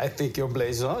 I think your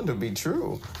blazon to be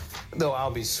true. Though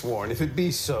I'll be sworn, if it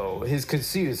be so, his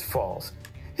conceit is false.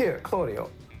 Here, Claudio,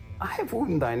 I have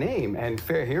wooden thy name, and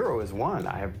fair hero is one.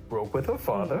 I have broke with her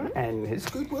father, and his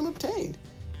goodwill obtained.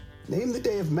 Name the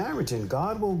day of marriage, and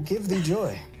God will give thee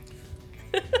joy.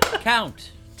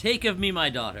 Count, take of me my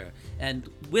daughter, and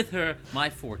with her my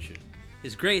fortune.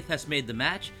 His grace has made the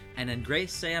match, and in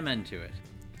grace say amen to it.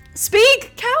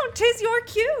 Speak, Count, 'tis your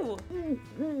cue.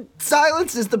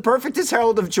 Silence is the perfectest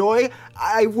herald of joy.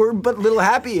 I were but little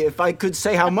happy if I could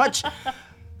say how much.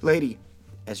 Lady,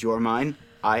 as you are mine,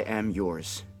 I am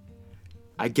yours.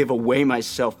 I give away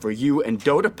myself for you and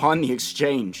dote upon the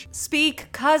exchange.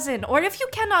 Speak, cousin, or if you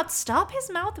cannot, stop his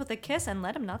mouth with a kiss and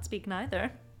let him not speak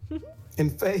neither. In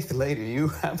faith, lady, you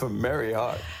have a merry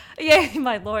heart. Yea,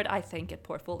 my lord, I thank it,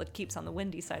 poor fool that keeps on the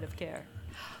windy side of care.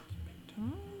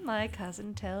 My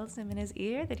cousin tells him in his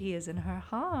ear that he is in her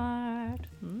heart.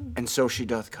 And so she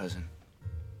doth, cousin.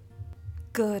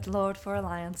 Good lord for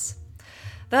alliance.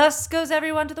 Thus goes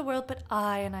everyone to the world but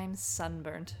I, and I'm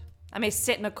sunburnt. I may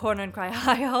sit in a corner and cry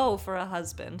hi-ho for a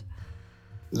husband.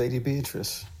 Lady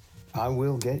Beatrice, I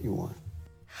will get you one.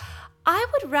 I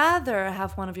would rather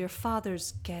have one of your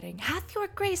father's getting. Hath your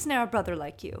grace ne'er a brother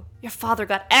like you? Your father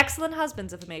got excellent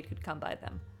husbands if a maid could come by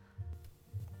them.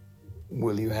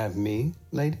 Will you have me,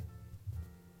 lady?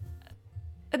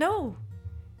 No,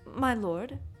 my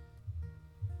lord.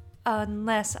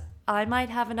 Unless I might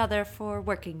have another for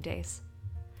working days.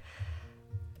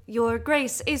 Your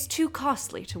grace is too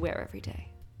costly to wear every day.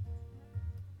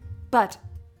 But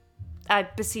I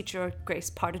beseech your grace,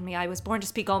 pardon me, I was born to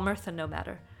speak all mirth and no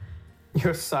matter.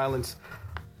 Your silence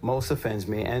most offends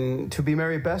me, and to be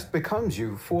merry best becomes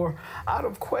you, for out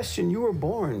of question you were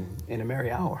born in a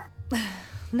merry hour.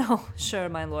 No, sure,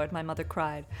 my lord, my mother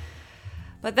cried.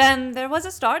 But then there was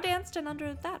a star danced, and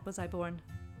under that was I born.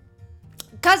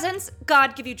 Cousins,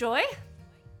 God give you joy.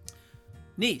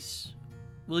 Niece,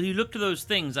 will you look to those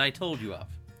things I told you of?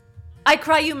 I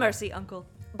cry you mercy, uncle.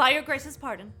 By your grace's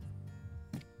pardon.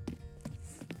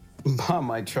 By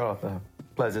my troth, a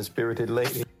pleasant-spirited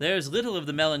lady. There's little of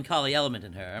the melancholy element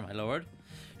in her, my lord.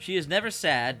 She is never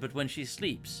sad but when she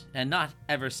sleeps, and not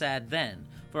ever sad then.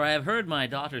 For I have heard my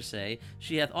daughter say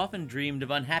she hath often dreamed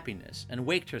of unhappiness, and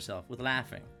waked herself with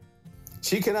laughing.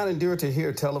 She cannot endure to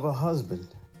hear tell of a husband.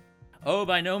 Oh,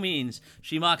 by no means.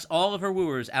 She mocks all of her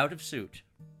wooers out of suit.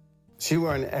 She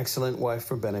were an excellent wife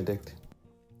for Benedict.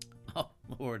 Oh,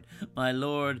 Lord, my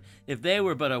lord, if they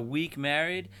were but a week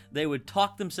married, they would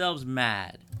talk themselves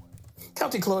mad.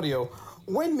 Count Claudio,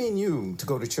 when mean you to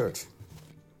go to church?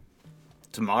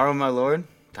 Tomorrow, my lord.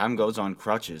 Time goes on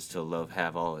crutches till love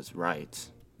have all his rights.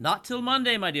 Not till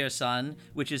Monday, my dear son,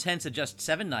 which is hence a just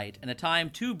 7 night, and a time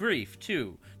too brief,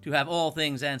 too, to have all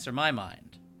things answer my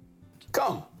mind.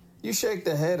 Come, you shake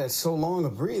the head at so long a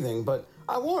breathing, but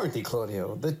I warrant thee,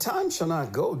 Claudio, the time shall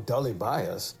not go dully by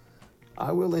us.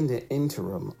 I will in the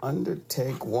interim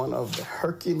undertake one of the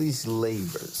Hercules'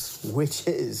 labors, which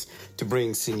is to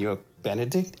bring Signor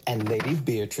Benedict and Lady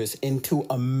Beatrice into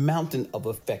a mountain of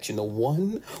affection, the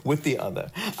one with the other.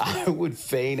 I would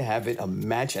fain have it a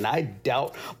match, and I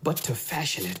doubt but to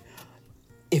fashion it.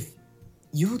 If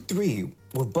you three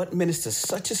will but minister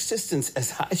such assistance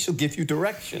as I shall give you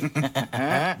direction.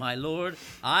 My lord,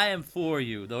 I am for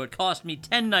you, though it cost me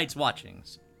 10 nights'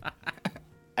 watchings.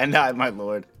 And I, my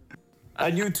lord.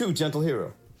 And you too, gentle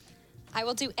hero. I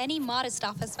will do any modest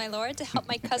office, my lord, to help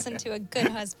my cousin to a good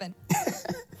husband.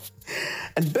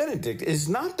 And Benedict is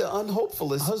not the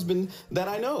unhopefullest husband that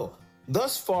I know.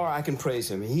 Thus far I can praise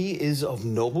him. He is of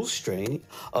noble strain,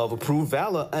 of approved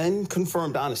valor, and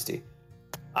confirmed honesty.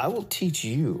 I will teach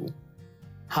you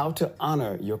how to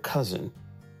honor your cousin,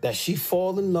 that she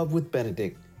fall in love with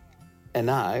Benedict, and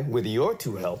I, with your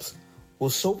two helps, will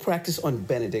so practice on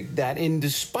Benedict that in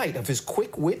despite of his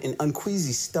quick wit and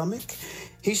unqueasy stomach,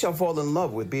 he shall fall in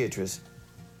love with Beatrice.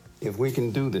 If we can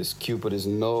do this, Cupid is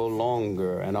no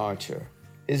longer an archer.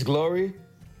 His glory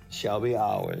shall be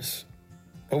ours.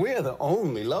 And we are the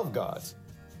only love gods.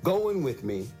 Go in with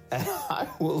me, and I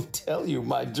will tell you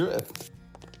my drift.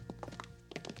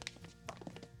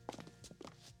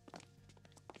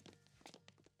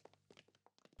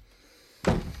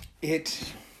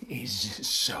 It is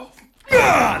so.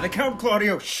 The Count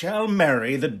Claudio shall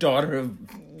marry the daughter of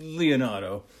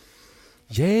Leonardo.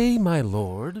 Yea, my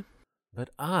lord, but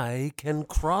I can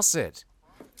cross it.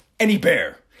 Any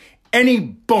bear, any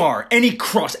bar, any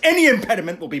cross, any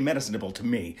impediment will be medicinable to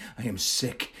me. I am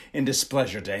sick in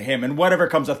displeasure to him, and whatever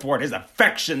comes athwart his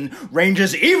affection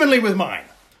ranges evenly with mine.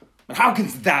 But how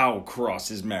canst thou cross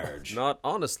his marriage? Not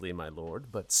honestly, my lord,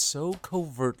 but so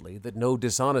covertly that no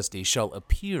dishonesty shall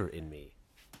appear in me.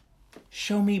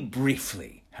 Show me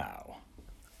briefly how.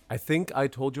 I think I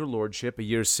told your lordship a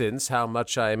year since how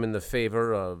much I am in the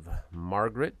favor of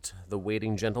Margaret, the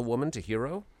waiting gentlewoman to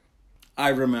Hero. I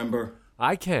remember.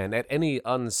 I can, at any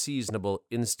unseasonable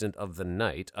instant of the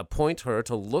night, appoint her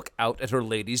to look out at her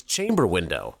lady's chamber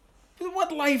window.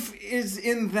 What life is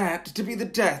in that to be the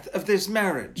death of this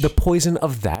marriage? The poison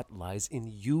of that lies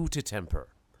in you to temper.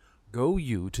 Go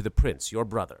you to the prince, your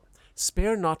brother.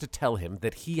 Spare not to tell him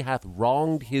that he hath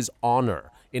wronged his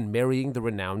honor in marrying the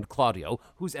renowned Claudio,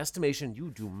 whose estimation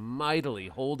you do mightily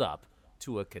hold up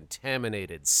to a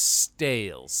contaminated,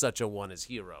 stale such a one as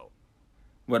Hero.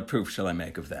 What proof shall I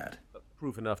make of that?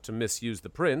 Proof enough to misuse the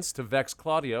prince, to vex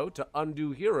Claudio, to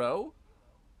undo Hero,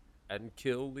 and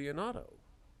kill Leonato.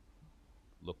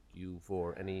 Look you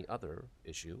for any other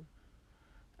issue?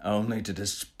 Only to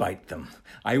despite them.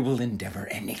 I will endeavor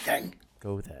anything.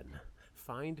 Go then.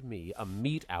 Find me a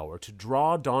meet hour to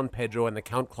draw Don Pedro and the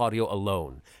Count Claudio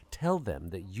alone. Tell them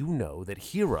that you know that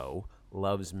Hero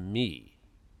loves me.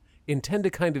 Intend a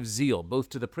kind of zeal both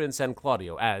to the prince and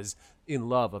Claudio, as, in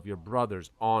love of your brother's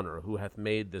honor who hath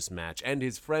made this match, and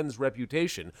his friend's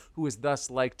reputation, who is thus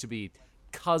like to be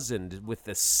cozened with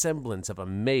the semblance of a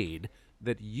maid,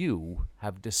 that you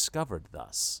have discovered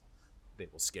thus. They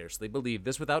will scarcely believe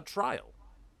this without trial.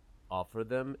 Offer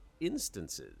them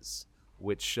instances,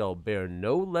 which shall bear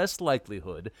no less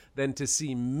likelihood than to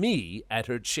see me at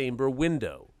her chamber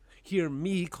window. Hear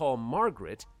me call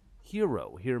Margaret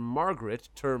Hero. Hear Margaret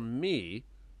term me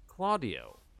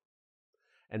Claudio.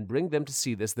 And bring them to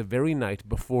see this the very night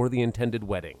before the intended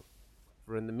wedding.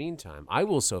 For in the meantime I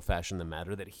will so fashion the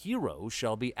matter that Hero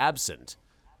shall be absent,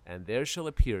 and there shall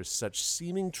appear such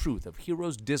seeming truth of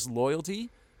Hero's disloyalty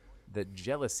that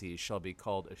jealousy shall be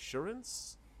called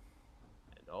assurance,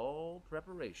 and all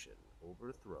preparation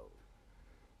overthrown.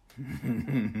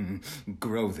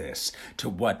 Grow this to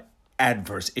what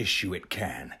adverse issue it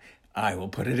can. I will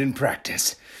put it in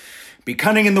practice. Be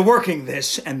cunning in the working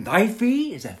this, and thy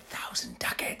fee is 1,000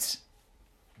 ducats.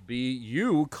 Be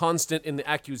you constant in the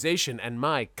accusation, and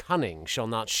my cunning shall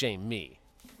not shame me.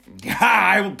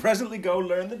 I will presently go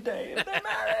learn the day of the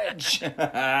marriage.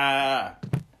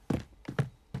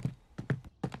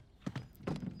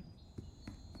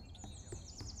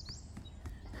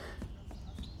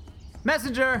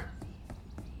 Messenger!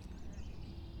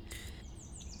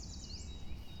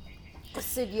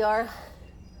 Sidyar.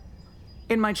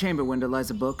 In my chamber window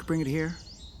lies a book. Bring it here.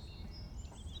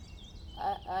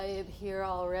 I am here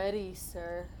already,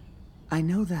 sir. I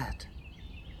know that.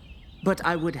 But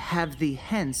I would have thee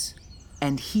hence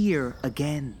and here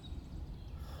again.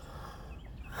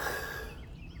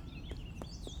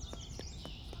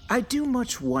 I do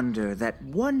much wonder that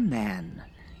one man,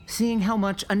 seeing how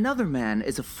much another man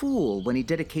is a fool when he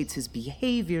dedicates his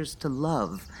behaviors to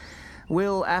love,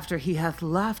 will, after he hath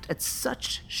laughed at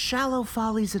such shallow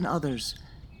follies in others,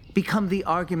 become the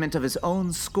argument of his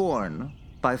own scorn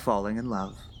by falling in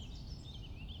love.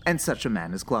 And such a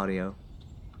man is Claudio.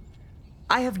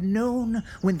 I have known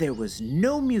when there was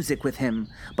no music with him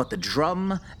but the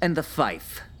drum and the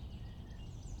fife.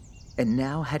 And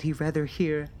now had he rather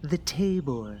hear the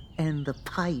tabor and the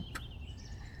pipe.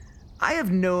 I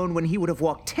have known when he would have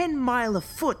walked 10 mile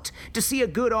afoot to see a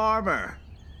good armor.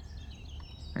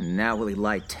 And now will he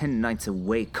lie 10 nights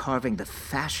awake carving the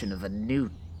fashion of a new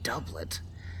doublet.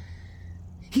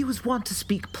 He was wont to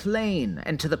speak plain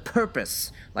and to the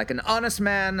purpose, like an honest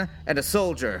man and a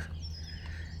soldier.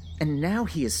 And now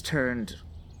he is turned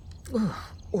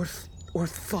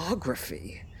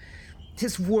orthography.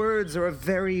 His words are a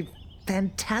very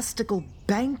fantastical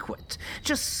banquet,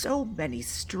 just so many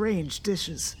strange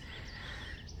dishes.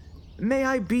 May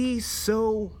I be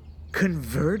so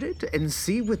converted and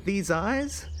see with these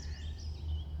eyes?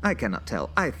 I cannot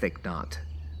tell. I think not.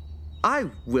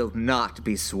 I will not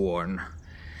be sworn.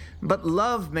 But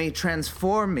love may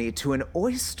transform me to an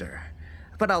oyster.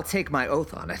 But I'll take my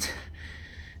oath on it.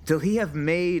 Till he have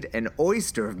made an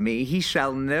oyster of me, he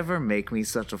shall never make me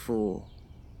such a fool.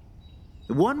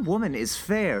 One woman is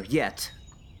fair, yet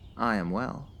I am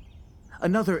well.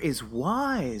 Another is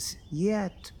wise,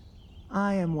 yet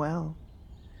I am well.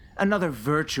 Another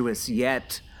virtuous,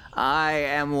 yet I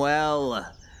am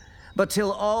well. But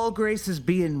till all graces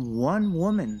be in one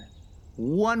woman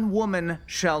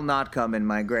shall not come in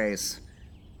my grace.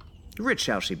 Rich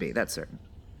shall she be, that's certain.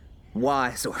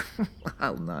 Wise, or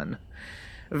I'll none.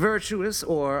 Virtuous,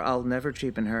 or I'll never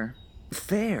cheapen her.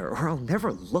 Fair, or I'll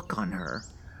never look on her.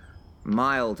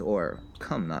 Mild, or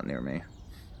come not near me.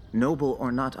 Noble,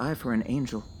 or not I for an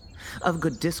angel. Of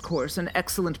good discourse, an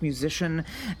excellent musician,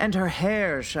 and her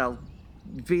hair shall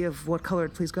be of what color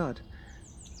it please God.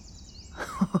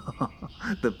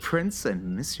 The prince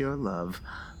and Monsieur Love.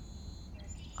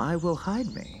 I will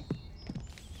hide me.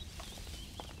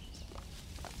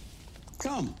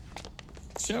 Come,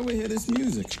 shall we hear this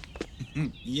music?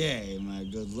 Yea, my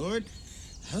good lord.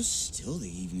 How still the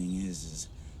evening is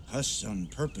hushed on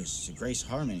purpose to grace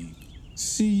harmony.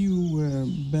 See you where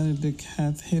Benedict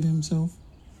hath hid himself?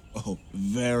 Oh,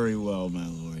 very well, my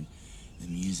lord. The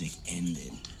music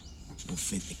ended. will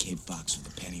fit the kid fox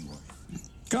with a pennyworth.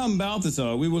 Come,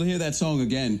 Balthazar, we will hear that song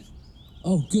again.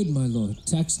 Oh, good, my lord.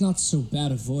 Tax not so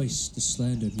bad a voice to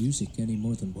slander music any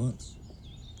more than once.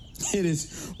 It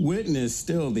is witness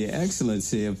still the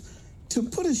excellency of to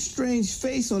put a strange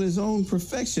face on his own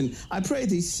perfection. I pray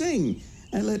thee sing,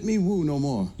 and let me woo no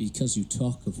more. Because you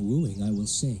talk of wooing, I will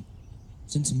sing.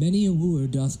 Since many a wooer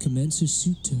doth commence a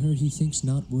suit to her he thinks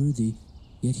not worthy,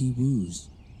 yet he woos,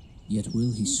 yet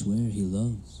will he swear he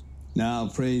loves. Now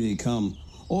pray thee come,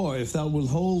 or if thou wilt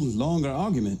hold longer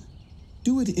argument,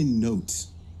 do it in notes.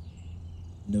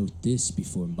 Note this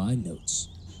before my notes.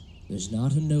 There's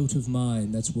not a note of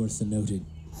mine that's worth the noting.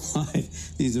 Why,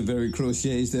 these are very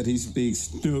crotchets that he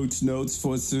speaks. Notes,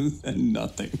 forsooth, and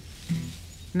nothing.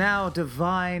 Now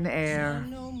divine air,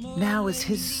 now is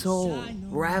his soul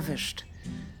ravished.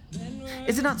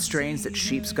 Is it not strange that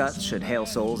sheep's guts should hale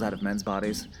souls out of men's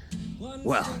bodies?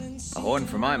 Well, a horn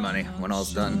for my money, when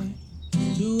all's done.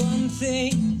 Do one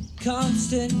thing,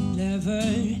 constant, never.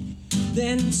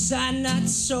 Then sigh not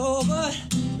sober,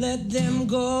 let them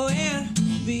go and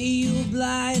be you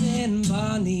blithe and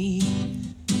bonny.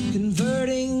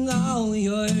 Converting all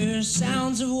your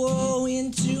sounds of woe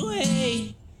into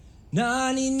hey,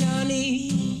 nani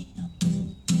nani.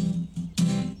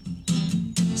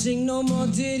 Sing no more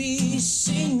ditties,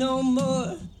 sing no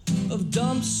more of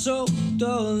dumps so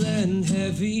dull and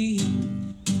heavy.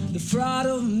 The fraud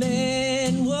of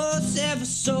man was ever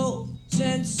so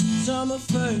since summer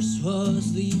first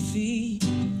was leafy.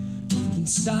 And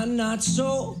sigh not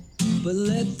so, but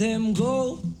let them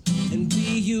go and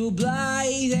be you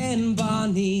blithe and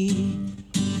bonny.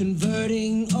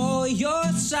 Converting all your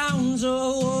sounds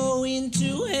oh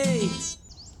into hey,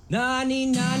 nani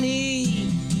nani.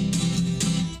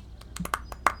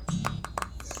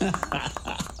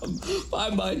 By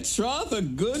my troth, a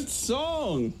good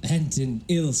song. And an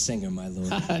ill singer, my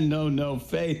lord. No,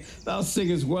 faith. Thou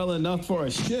singest well enough for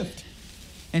a shift.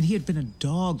 And he had been a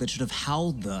dog that should have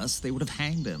howled thus, they would have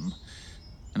hanged him.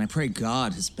 And I pray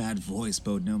God his bad voice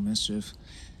bode no mischief.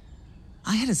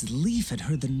 I had as lief had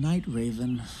heard the night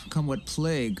raven, come what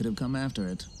plague could have come after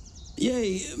it.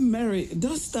 Yea, Mary,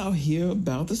 dost thou hear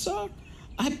Balthazar?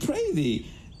 I pray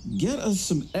thee, get us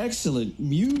some excellent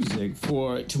music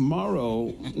for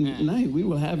tomorrow night. We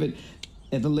will have it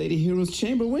at the Lady Hero's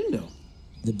chamber window.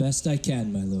 The best I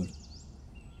can, my lord.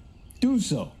 Do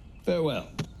so. Farewell.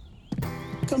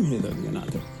 Come hither,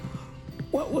 Leonato.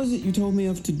 What was it you told me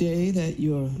of today, that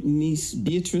your niece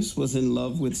Beatrice was in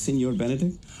love with Signor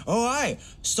Benedict? Oh, aye.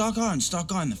 Stalk on,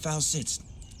 the foul sits.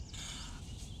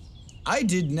 I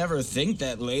did never think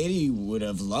that lady would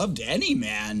have loved any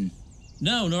man.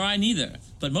 No, nor I neither.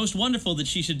 But most wonderful that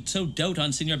she should so dote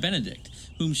on Signor Benedict,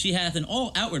 whom she hath in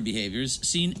all outward behaviors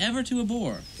seen ever to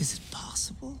abhor. Is it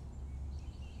possible?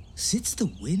 Sits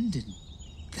the wind in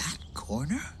that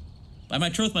corner? By my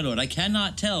troth, my lord, I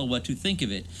cannot tell what to think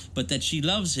of it, but that she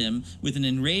loves him with an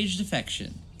enraged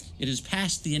affection. It is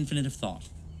past the infinite of thought.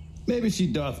 Maybe she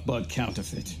doth but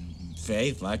counterfeit.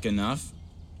 Faith, like enough.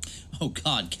 Oh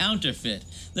God, counterfeit.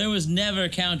 There was never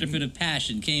counterfeit of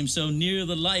passion came so near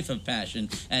the life of passion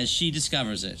as she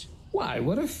discovers it. Why,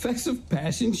 what effects of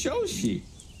passion shows she?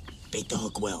 Bait the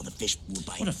hook well, the fish will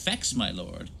bite. What effects, my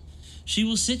lord? She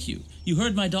will sit you. You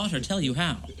heard my daughter tell you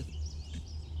how.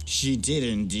 She did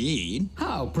indeed.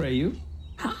 How, pray you?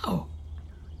 How?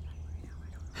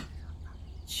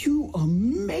 You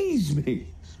amaze me.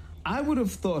 I would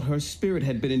have thought her spirit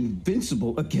had been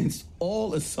invincible against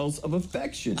all assaults of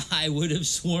affection. I would have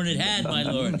sworn it had, my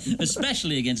lord,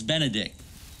 especially against Benedict.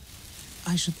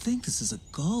 I should think this is a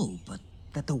gull, but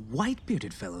that the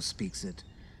white-bearded fellow speaks it.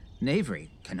 Knavery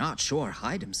cannot sure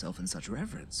hide himself in such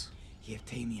reverence. He have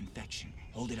ta'en the infection.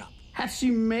 Hold it up. Hath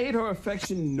she made her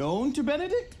affection known to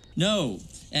Benedict? No,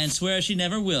 and swears she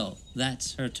never will.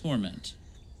 That's her torment.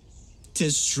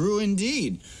 'Tis true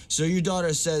indeed. So your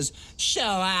daughter says,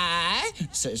 "Shall I,"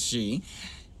 says she,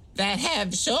 "that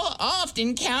have so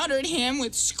often countered him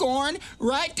with scorn,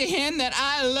 write to him that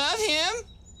I love him?"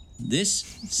 This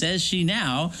says she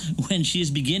now, when she is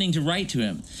beginning to write to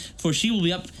him. For she will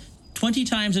be up 20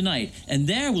 times a night, and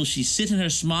there will she sit in her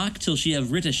smock till she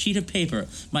have writ a sheet of paper.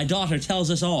 My daughter tells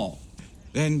us all.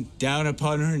 Then down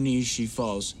upon her knees she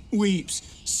falls, weeps,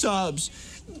 sobs,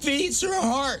 beats her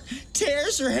heart,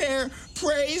 tears her hair,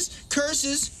 prays,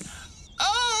 curses.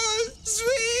 "Oh,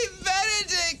 sweet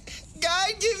Benedict, God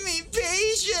give me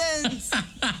patience."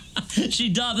 She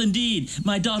doth indeed.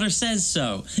 My daughter says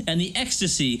so. And the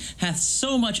ecstasy hath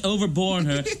so much overborne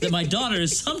her that my daughter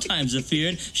is sometimes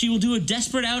afeared she will do a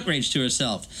desperate outrage to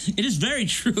herself. It is very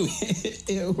true.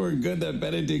 It were good that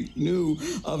Benedict knew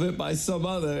of it by some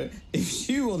other, if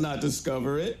she will not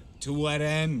discover it. To what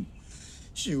end?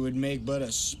 She would make but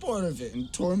a sport of it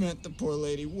and torment the poor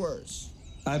lady worse.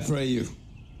 I pray you,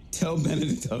 tell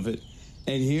Benedict of it,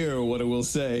 and hear what it will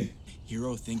say.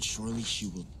 Hero thinks surely she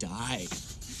will die.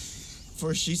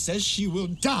 For she says she will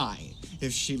die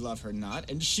if she love her not,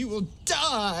 and she will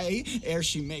die ere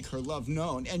she make her love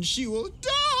known, and she will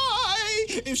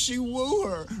die if she woo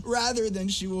her, rather than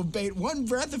she will bate one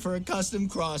breath of her accustomed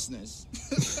crossness.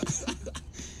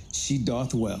 She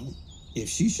doth well. If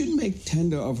she should make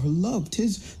tender of her love,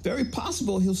 'tis very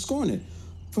possible he'll scorn it.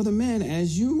 For the man,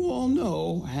 as you all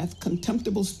know, hath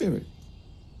contemptible spirit.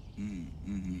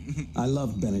 I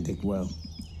love Benedict well.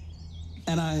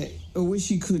 And I wish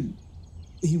he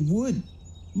would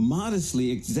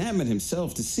modestly examine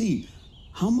himself to see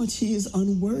how much he is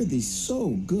unworthy so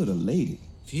good a lady.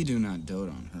 If he do not dote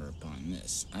on her upon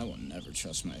this, I will never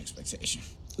trust my expectation.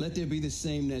 Let there be the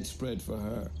same net spread for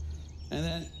her, and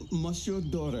that must your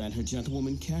daughter and her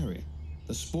gentlewoman carry.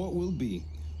 The sport will be,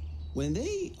 when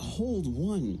they hold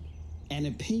one an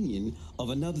opinion of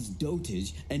another's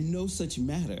dotage and no such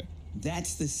matter,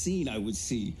 that's the scene I would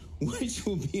see, which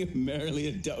will be merely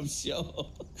a dumb show.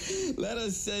 Let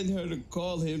us send her to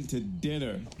call him to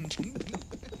dinner.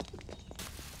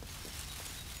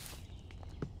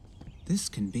 This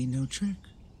can be no trick.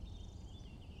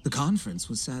 The conference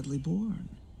was sadly born.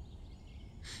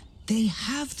 They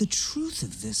have the truth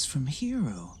of this from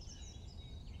Hero.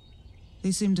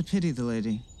 They seem to pity the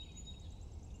lady.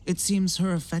 It seems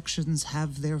her affections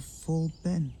have their full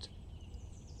bent.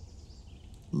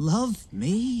 Love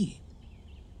me.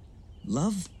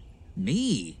 Love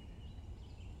me.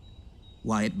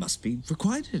 Why, it must be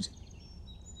requited.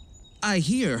 I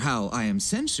hear how I am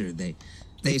censured.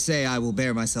 They say I will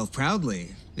bear myself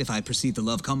proudly if I perceive the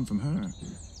love come from her.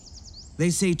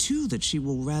 They say, too, that she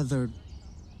will rather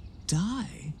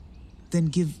die than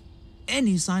give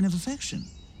any sign of affection.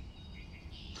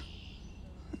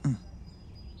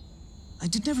 I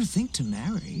did never think to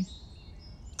marry.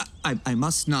 I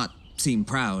must not seem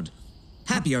proud.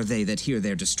 Happy are they that hear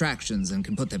their distractions and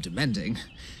can put them to mending.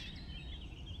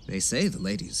 They say the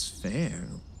lady's fair.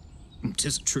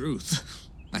 'Tis a truth.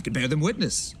 I can bear them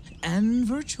witness. And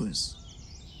virtuous.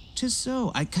 'Tis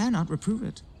so. I cannot reprove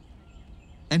it.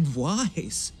 And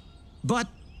wise. But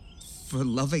for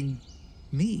loving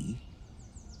me.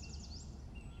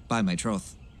 By my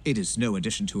troth, it is no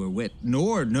addition to her wit,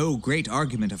 nor no great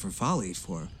argument of her folly,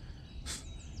 for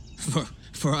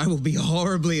I will be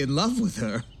horribly in love with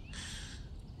her.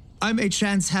 I may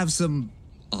chance have some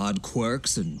odd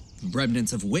quirks and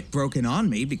remnants of wit broken on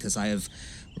me because I have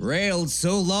railed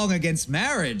so long against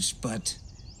marriage, but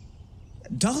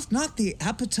doth not the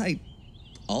appetite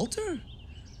alter?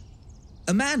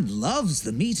 A man loves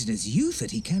the meat in his youth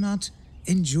that he cannot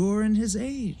endure in his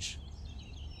age.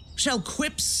 Shall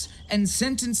quips and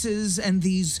sentences and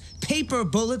these paper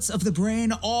bullets of the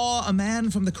brain awe a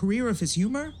man from the career of his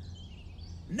humor?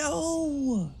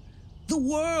 No! The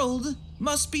world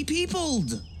must be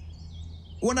peopled!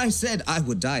 When I said I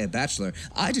would die a bachelor,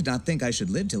 I did not think I should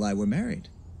live till I were married.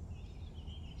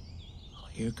 Oh,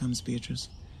 here comes Beatrice.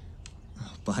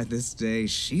 Oh, by this day,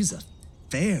 she's a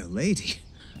fair lady.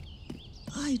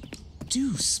 I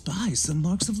do spy some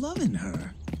marks of love in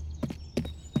her.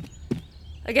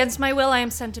 Against my will, I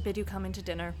am sent to bid you come into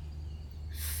dinner.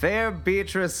 Fair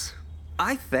Beatrice,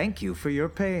 I thank you for your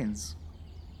pains.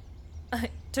 I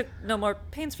took no more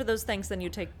pains for those thanks than you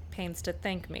take pains to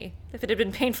thank me. If it had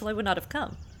been painful, I would not have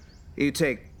come. You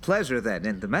take pleasure, then,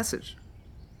 in the message?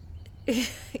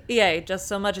 Yea, just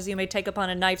so much as you may take upon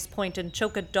a knife's point and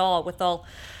choke a daw withal.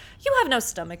 You have no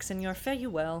stomach, senor. Fare you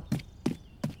well.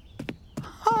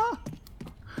 Ha!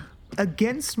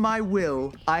 Against my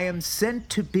will, I am sent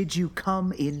to bid you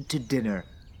come in to dinner.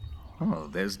 Oh,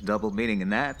 there's double meaning in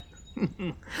that.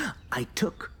 I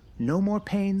took no more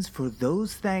pains for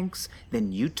those thanks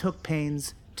than you took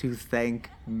pains to thank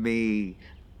me.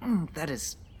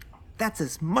 That's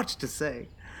as much to say.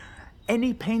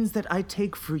 Any pains that I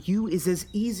take for you is as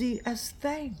easy as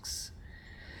thanks.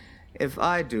 If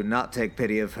I do not take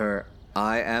pity of her,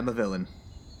 I am a villain.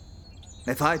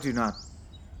 If I do not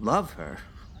love her,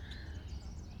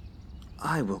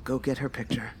 I will go get her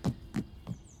picture.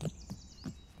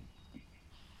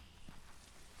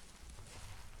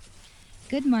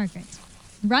 Good Margaret,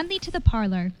 run thee to the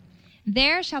parlor.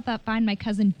 There shalt thou find my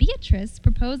cousin Beatrice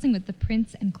proposing with the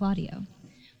prince and Claudio.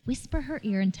 Whisper her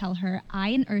ear and tell her I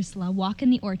and Ursula walk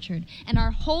in the orchard, and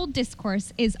our whole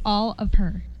discourse is all of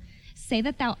her. Say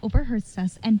that thou overheardst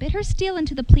us, and bid her steal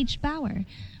into the pleached bower,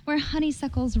 where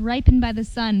honeysuckles ripened by the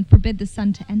sun forbid the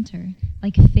sun to enter,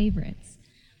 like favorites,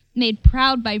 made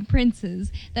proud by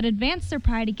princes that advanced their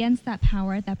pride against that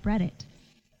power that bred it.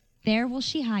 There will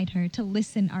she hide her to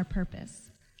listen our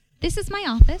purpose. This is my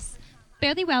office.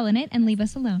 Fare thee well in it, and leave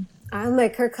us alone. I'll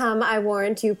make her come, I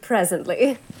warrant you,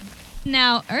 presently.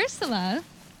 Now, Ursula,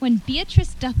 when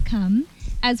Beatrice doth come,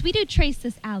 as we do trace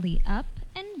this alley up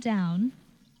and down,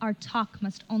 our talk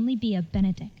must only be of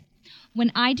Benedick.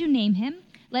 When I do name him,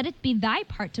 let it be thy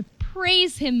part to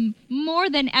praise him more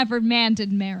than ever man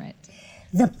did merit.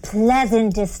 The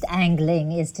pleasantest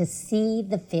angling is to see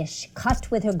the fish cut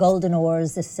with her golden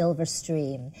oars the silver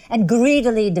stream, and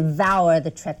greedily devour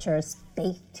the treacherous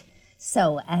bait.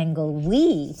 So angle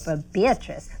we for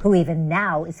Beatrice, who even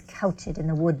now is couched in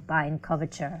the woodbine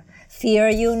coverture. Fear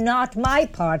you not my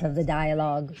part of the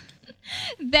dialogue.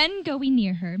 Then go we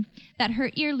near her, that her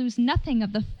ear lose nothing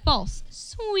of the false,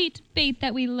 sweet bait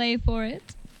that we lay for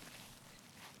it.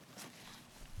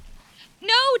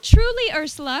 No, truly,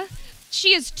 Ursula,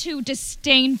 she is too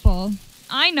disdainful.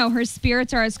 I know her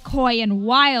spirits are as coy and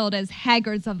wild as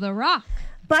haggards of the rock.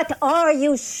 But are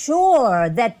you sure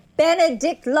that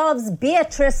Benedick loves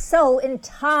Beatrice so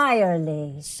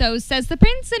entirely? So says the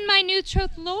prince and my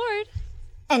new-betrothed lord.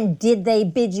 And did they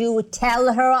bid you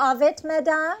tell her of it,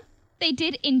 madame? They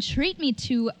did entreat me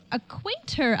to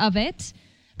acquaint her of it,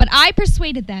 but I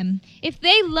persuaded them, if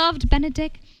they loved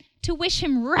Benedick, to wish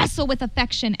him wrestle with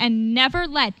affection and never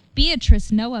let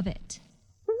Beatrice know of it.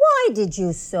 Why did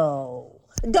you so?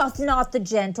 Doth not the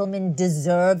gentleman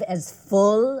deserve as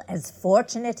full, as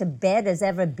fortunate a bed as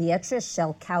ever Beatrice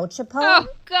shall couch upon? Oh,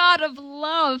 God of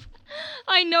love!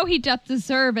 I know he doth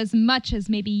deserve as much as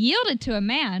may be yielded to a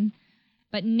man,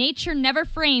 but nature never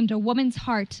framed a woman's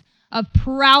heart of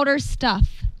prouder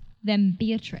stuff than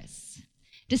Beatrice.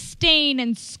 Disdain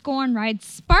and scorn ride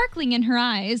sparkling in her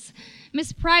eyes,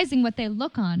 misprizing what they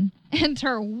look on, and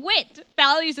her wit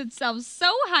values itself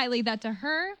so highly that to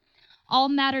her all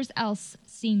matters else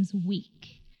seems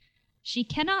weak. She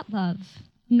cannot love,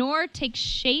 nor take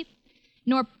shape,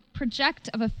 nor project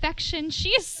of affection. She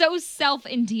is so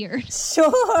self-endeared.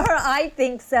 Sure, I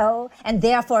think so. And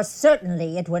therefore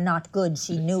certainly it were not good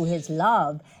she knew his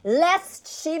love,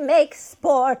 lest she make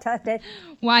sport of it.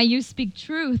 Why, you speak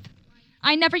truth.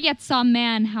 I never yet saw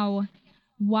man how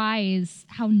wise,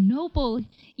 how noble,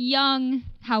 young,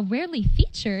 how rarely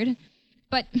featured,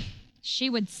 but she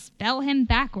would spell him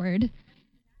backward.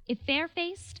 If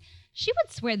fair-faced, she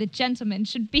would swear the gentleman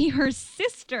should be her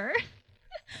sister.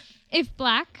 If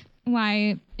black,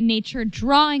 why, nature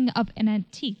drawing up an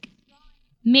antique,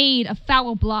 made a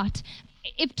foul blot.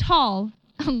 If tall,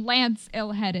 a lance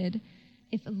ill-headed.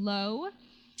 If low,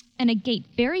 an agate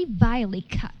very vilely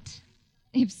cut.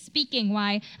 If speaking,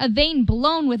 why, a vein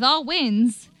blown with all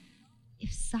winds.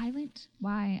 If silent,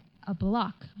 why, a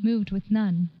block moved with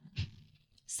none.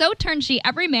 So turns she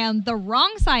every man the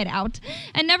wrong side out,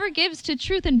 and never gives to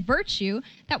truth and virtue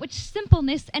that which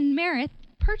simpleness and merit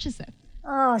purchaseth.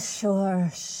 Oh, sure.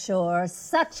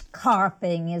 Such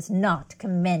carping is not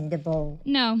commendable.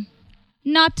 No,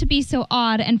 not to be so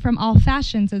odd and from all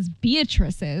fashions as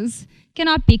Beatrice is,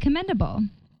 cannot be commendable.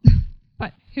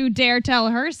 But who dare tell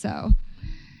her so?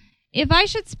 If I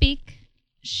should speak,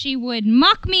 she would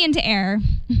mock me into air.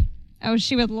 Oh,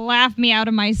 she would laugh me out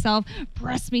of myself,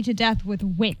 press me to death with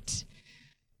wit.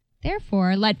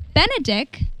 Therefore, let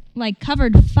Benedick, like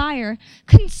covered fire,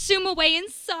 consume away in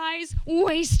sighs,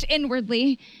 waste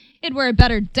inwardly. It were a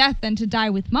better death than to die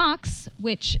with mocks,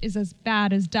 which is as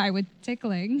bad as die with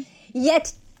tickling.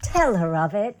 Yet tell her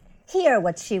of it. Hear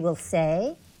what she will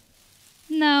say.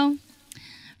 No.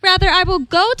 Rather, I will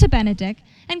go to Benedick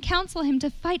and counsel him to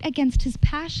fight against his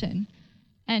passion.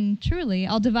 And truly,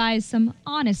 I'll devise some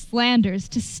honest slanders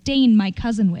to stain my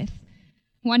cousin with.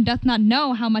 One doth not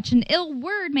know how much an ill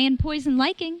word may empoison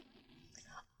liking.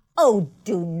 Oh,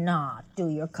 do not do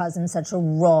your cousin such a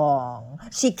wrong.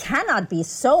 She cannot be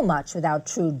so much without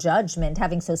true judgment,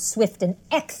 having so swift and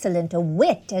excellent a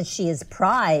wit as she is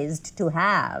prized to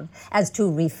have, as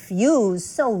to refuse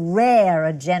so rare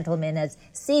a gentleman as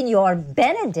Signor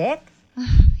Benedick.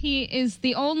 He is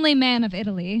the only man of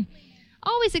Italy.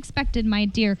 Always expected, my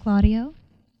dear Claudio.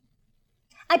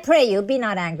 I pray you, be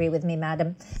not angry with me,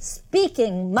 madam.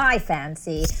 Speaking my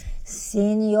fancy,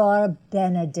 Signor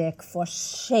Benedick, for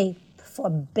shape, for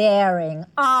bearing,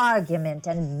 argument,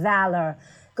 and valor,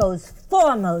 goes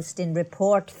foremost in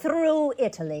report through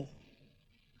Italy.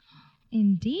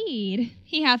 Indeed,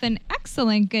 he hath an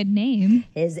excellent good name.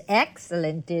 His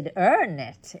excellent did earn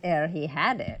it ere he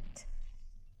had it.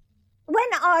 When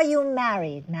are you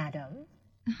married, madam?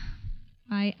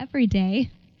 Why, every day.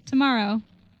 Tomorrow.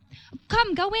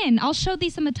 Come, go in. I'll show thee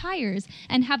some attires,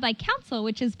 and have thy counsel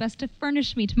which is best to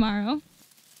furnish me tomorrow.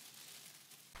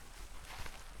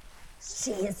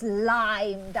 She is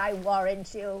limed, I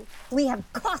warrant you. We have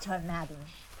caught her, madam.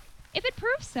 If it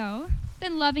proves so,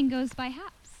 then loving goes by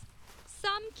haps.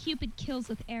 Some Cupid kills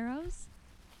with arrows,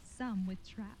 some with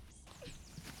traps.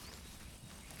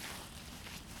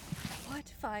 What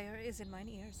fire is in mine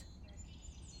ears?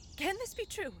 Can this be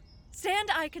true? Stand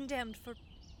I condemned for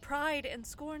pride and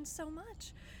scorn so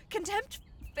much? Contempt,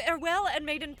 farewell, and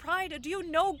maiden pride, adieu.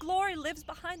 No glory lives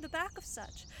behind the back of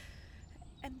such.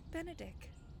 And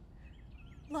Benedick,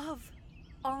 love,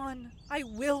 on, I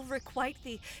will requite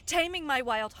thee, taming my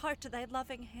wild heart to thy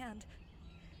loving hand.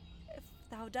 If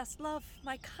thou dost love,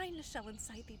 my kindness shall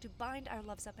incite thee to bind our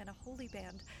loves up in a holy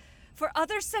band. For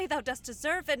others say thou dost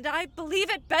deserve, and I believe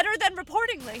it better than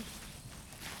reportingly.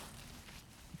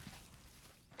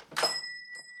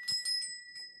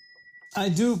 I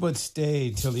do but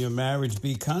stay till your marriage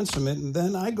be consummate, and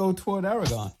then I go toward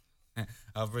Aragon.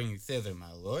 I'll bring you thither,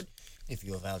 my lord, if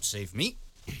you'll vouchsafe me.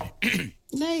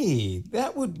 Nay,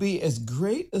 that would be as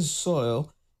great a soil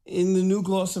in the new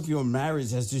gloss of your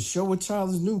marriage as to show a child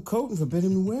his new coat and forbid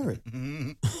him to wear it.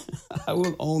 I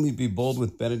will only be bold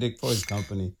with Benedick for his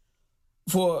company.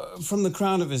 For from the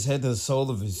crown of his head to the sole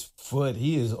of his foot,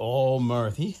 he is all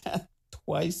mirth. He hath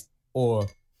twice or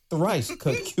thrice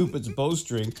cut Cupid's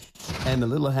bowstring, and the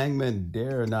little hangman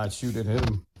dare not shoot at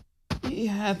him. He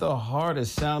hath a heart as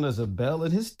sound as a bell,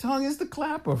 and his tongue is the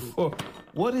clapper. For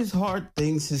what his heart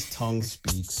thinks, his tongue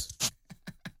speaks.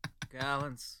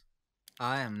 Gallants,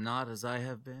 I am not as I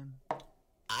have been.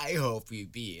 I hope we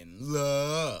be in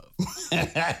love.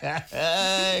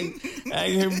 I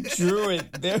am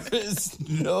truant. There is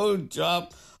no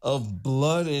drop of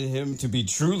blood in him to be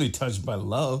truly touched by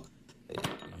love.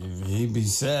 If he be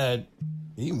sad,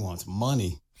 he wants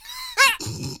money.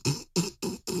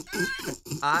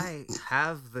 I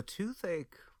have the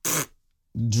toothache.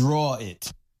 Draw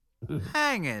it.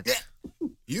 Hang it. Yeah.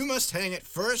 You must hang it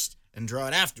first and draw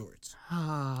it afterwards.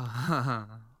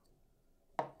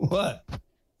 What?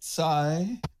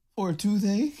 Sigh for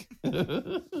toothache?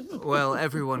 Well,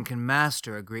 everyone can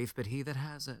master a grief, but he that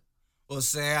has it. Well,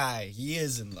 say I, he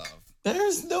is in love.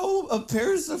 There's no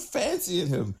appearance of fancy in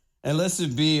him, unless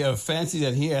it be a fancy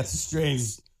that he hath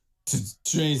strange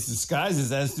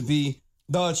disguises, as to be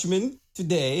Dutchman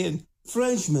today and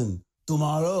Frenchman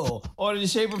tomorrow, or in the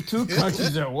shape of two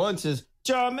countries at once, as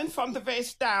German from the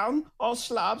waist down, all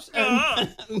Slavs,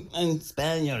 and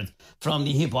Spaniards from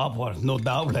the hip upward, no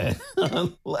doubt.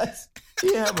 Unless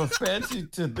he have a fancy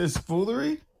to this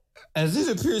foolery, as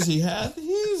it appears he hath, he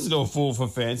is no fool for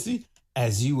fancy,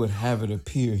 as you would have it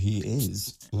appear he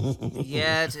is.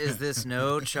 Yet is this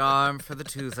no charm for the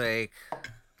toothache.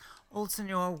 Old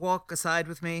senor, walk aside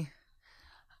with me.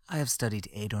 I have studied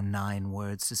 8 or 9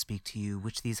 words to speak to you,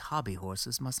 which these hobby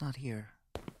horses must not hear.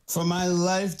 For my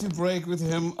life to break with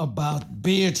him about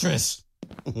Beatrice.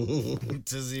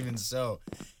 'Tis even so.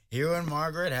 Hugh and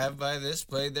Margaret have by this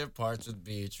played their parts with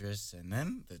Beatrice, and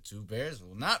then the two bears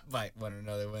will not bite one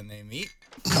another when they meet.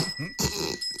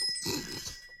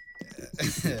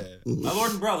 My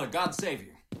lord and brother, God save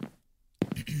you.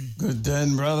 Good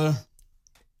den, brother.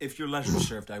 If your leisure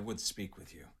served, I would speak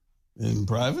with you. In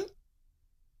private?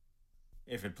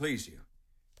 If it please you.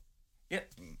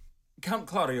 Yet, Count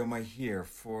Claudio might hear,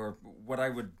 for what I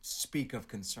would speak of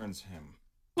concerns him.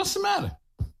 What's the matter?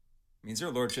 Means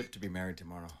your lordship to be married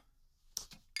tomorrow.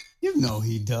 You know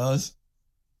he does.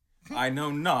 I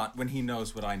know not when he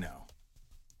knows what I know.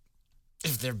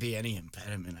 If there be any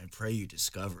impediment, I pray you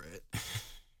discover it.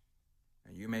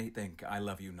 You may think I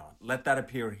love you not. Let that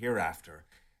appear hereafter,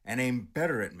 and aim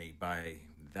better at me by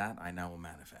that I now will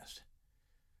manifest.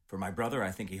 For my brother,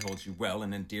 I think he holds you well,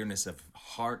 and in dearness of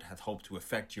heart hath hoped to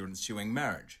effect your ensuing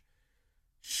marriage.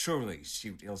 Surely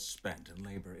suit ill spent and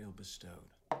labor ill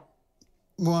bestowed.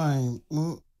 Why,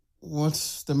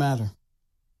 what's the matter?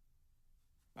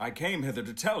 I came hither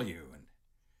to tell you, and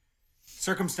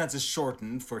circumstances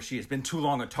shortened, for she has been too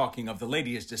long a-talking of the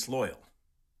lady is disloyal.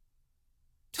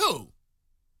 Who?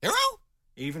 Hero?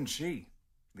 Even she.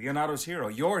 Leonato's hero,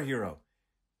 your hero.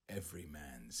 Every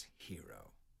man's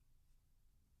hero.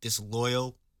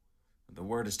 Disloyal? The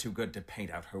word is too good to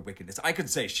paint out her wickedness. I could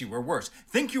say she were worse.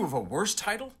 Think you of a worse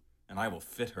title? And I will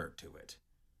fit her to it.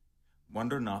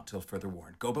 Wonder not till further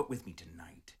warned. Go but with me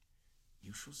tonight.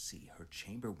 You shall see her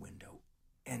chamber window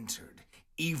entered,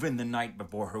 even the night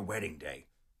before her wedding day.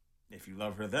 If you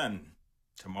love her then,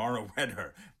 tomorrow wed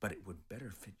her, but it would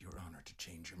better fit your honor to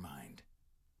change your mind.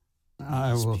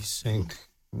 I will think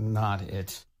not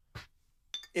it.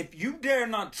 If you dare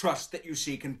not trust that you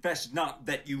see, confess not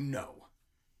that you know.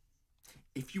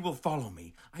 If you will follow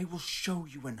me, I will show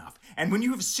you enough. And when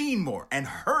you have seen more and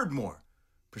heard more,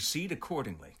 proceed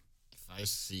accordingly. If I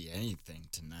see anything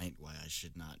tonight why I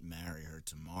should not marry her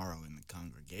tomorrow in the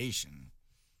congregation,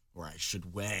 or I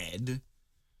should wed,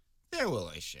 there will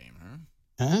I shame her.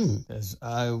 And as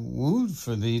I wooed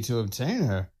for thee to obtain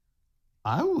her,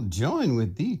 I will join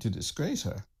with thee to disgrace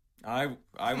her. I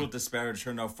will disparage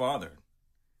her no farther,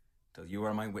 till you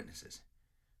are my witnesses.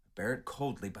 Bear it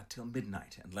coldly but till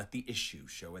midnight, and let the issue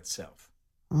show itself.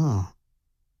 Oh.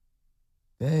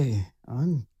 They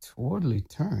untowardly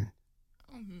turn.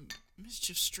 Oh,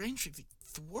 mischief strangely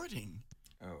thwarting.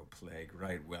 Oh, plague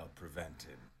right well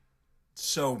prevented.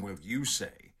 So will you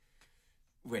say,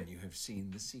 when you have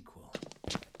seen the sequel.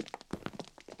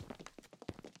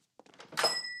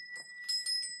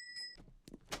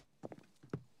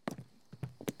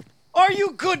 Are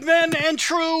you good men and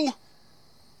true?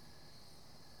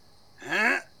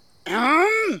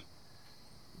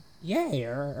 Yea,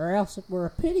 or else it were a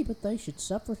pity, but they should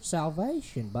suffer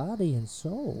salvation, body and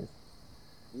soul.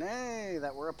 Nay,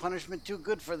 that were a punishment too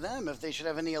good for them, if they should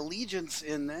have any allegiance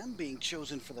in them, being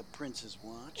chosen for the prince's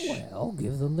watch. Well,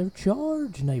 give them their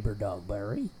charge, neighbor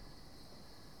Dogberry.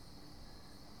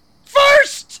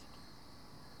 First!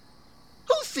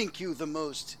 Who think you the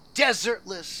most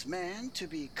desertless man to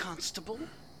be constable?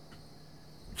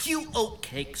 Hugh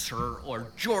Oatcake, sir, or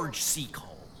George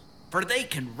Seacole, for they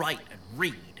can write and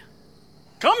read.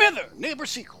 Come hither, neighbor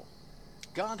Seacole.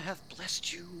 God hath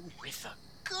blessed you with a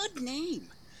good name.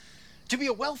 To be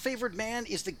a well-favored man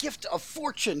is the gift of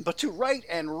fortune, but to write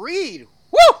and read,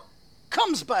 woo,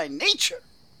 comes by nature.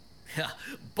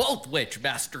 Both which,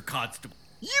 Master Constable.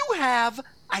 You have.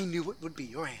 I knew it would be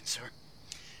your answer.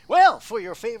 Well, for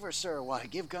your favor, sir, why,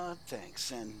 give God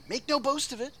thanks, and make no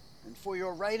boast of it. And for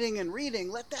your writing and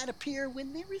reading, let that appear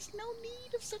when there is no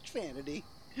need of such vanity.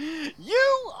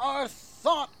 You are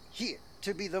thought here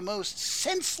to be the most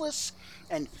senseless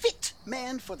and fit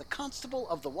man for the constable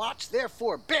of the watch,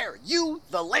 therefore bear you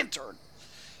the lantern.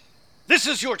 This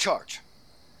is your charge.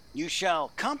 You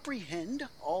shall comprehend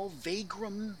all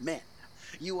vagrom men.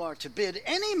 You are to bid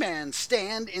any man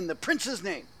stand in the prince's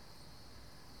name.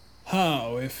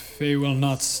 How if they will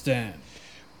not stand?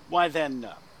 Why then,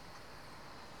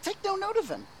 take no note of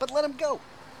them, but let him go.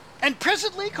 And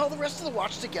presently call the rest of the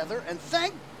watch together, and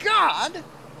thank God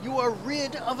you are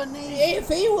rid of a name. If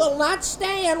he will not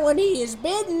stand when he is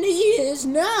bidden, he is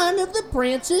none of the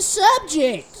prince's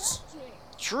subjects.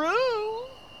 True,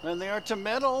 and they are to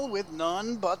meddle with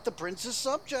none but the prince's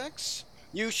subjects.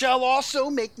 You shall also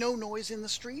make no noise in the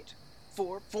street,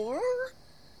 for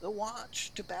the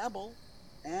watch to babble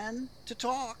and to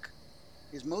talk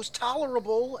is most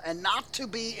tolerable and not to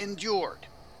be endured.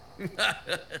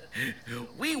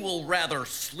 We will rather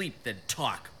sleep than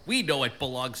talk. We know it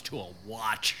belongs to a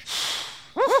watch.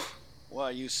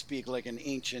 Why, you speak like an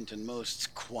ancient and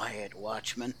most quiet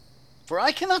watchman, for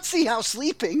I cannot see how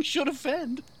sleeping should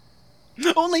offend.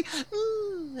 Only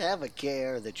have a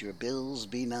care that your bills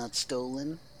be not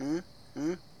stolen.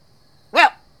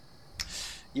 Well,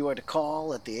 you are to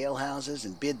call at the alehouses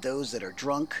and bid those that are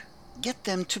drunk, get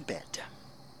them to bed.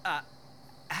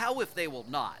 How if they will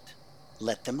not?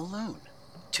 Let them alone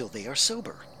till they are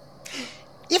sober.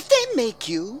 If they make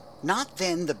you not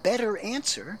then the better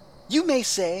answer, you may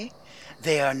say,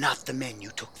 they are not the men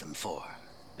you took them for.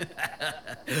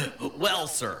 Well,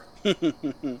 sir.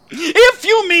 If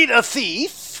you meet a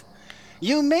thief,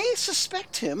 you may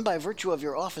suspect him by virtue of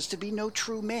your office to be no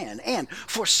true man, and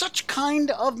for such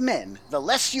kind of men, the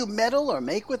less you meddle or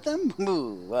make with them,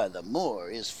 the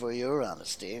more is for your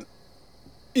honesty.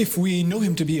 If we know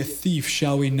him to be a thief,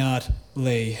 shall we not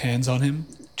lay hands on him?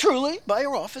 Truly, by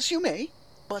your office you may,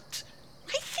 but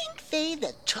I think they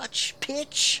that touch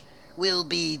pitch will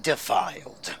be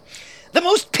defiled. The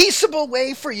most peaceable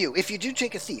way for you, if you do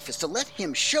take a thief, is to let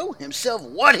him show himself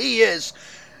what he is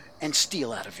and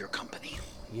steal out of your company.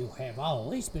 You have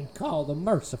always been called a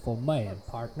merciful man,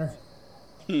 partner.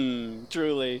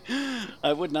 Truly,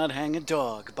 I would not hang a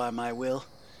dog by my will.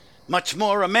 Much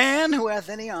more a man who hath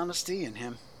any honesty in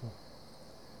him.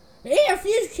 If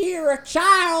you hear a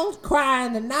child cry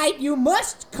in the night, you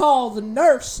must call the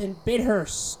nurse and bid her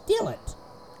still it.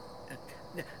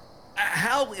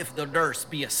 How if the nurse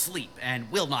be asleep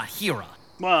and will not hear us?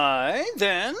 Why,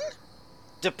 then,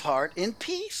 Depart in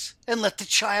peace, and let the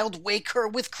child wake her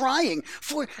with crying.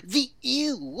 For the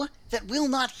ewe that will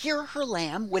not hear her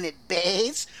lamb when it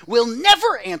bays will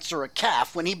never answer a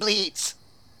calf when he bleats.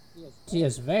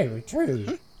 Tis very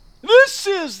true. This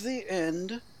is the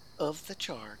end of the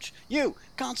charge. You,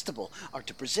 constable, are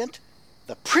to present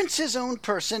the prince's own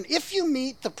person. If you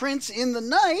meet the prince in the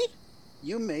night,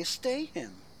 you may stay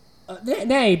him.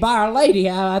 Nay, by Our Lady,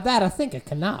 that I think I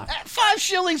cannot. At 5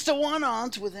 shillings to 1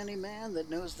 ounce with any man that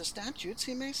knows the statutes,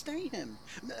 he may stay him.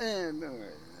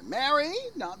 Marry,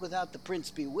 not without the prince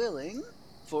be willing,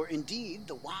 for indeed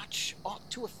the watch ought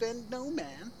to offend no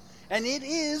man, and it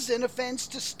is an offense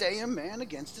to stay a man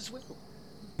against his will.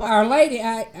 By Our Lady,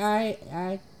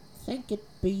 I think it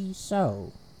be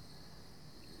so.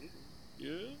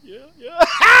 Yeah.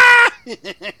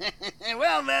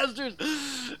 Well, masters,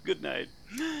 good night.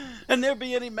 And there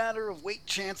be any matter of weight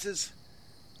chances,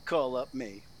 call up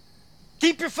me.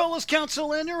 Keep your fellows'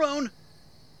 counsel and your own.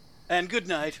 And good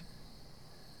night.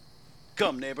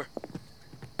 Come, neighbor.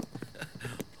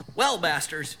 Well,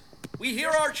 masters, we hear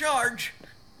our charge.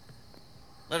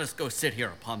 Let us go sit here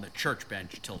upon the church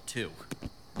bench till 2.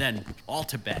 Then all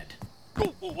to bed.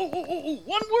 Oh,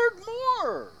 one word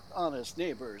more, honest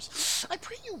neighbors. I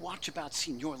pray you watch about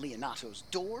Signor Leonato's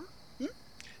door.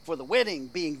 For the wedding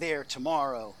being there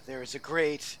tomorrow, there is a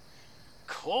great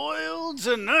coil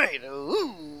tonight.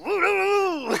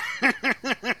 Ooh.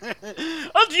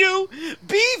 Adieu.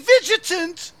 Be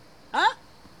vigilant. Huh?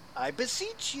 I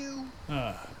beseech you.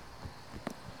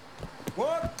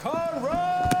 What,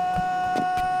 Conrad?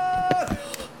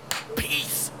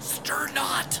 Peace, stir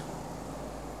not.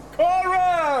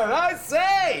 Conrad, I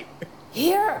say!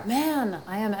 Here, man,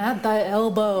 I am at thy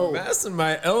elbow. Master,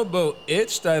 my elbow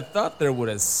itched. I thought there would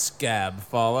a scab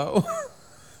follow.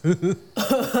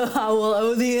 I will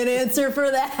owe thee an answer for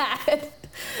that.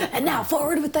 And now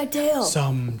forward with thy tale.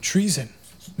 Some treason,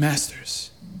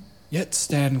 masters, yet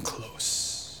stand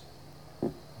close.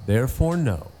 Therefore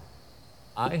know,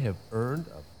 I have earned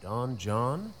of Don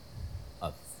John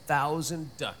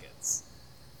 1,000 ducats.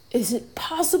 Is it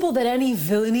possible that any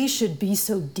villainy should be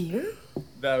so dear?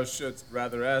 Thou shouldst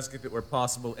rather ask if it were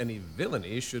possible any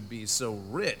villainy should be so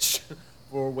rich.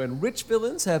 For when rich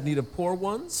villains have need of poor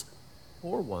ones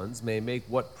may make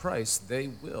what price they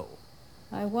will.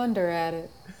 I wonder at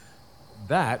it.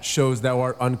 That shows thou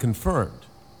art unconfirmed.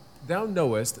 Thou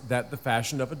knowest that the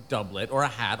fashion of a doublet or a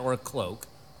hat or a cloak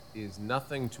is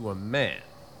nothing to a man.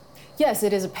 Yes,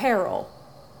 it is apparel.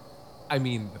 I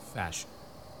mean the fashion.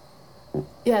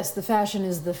 Yes, the fashion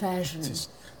is the fashion.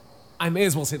 I may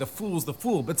as well say the fool's the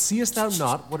fool, but seest thou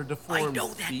not what a deformed I know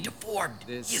that thief deformed.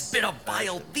 this He's been a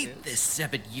vile fashion thief is? this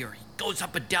 7 year. He goes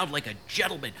up and down like a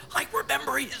gentleman. I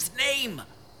remember his name.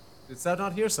 Didst thou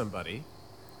not hear somebody?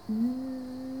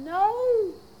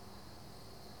 No.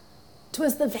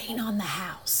 'Twas the vein on the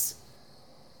house.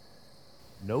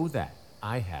 Know that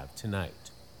I have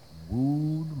tonight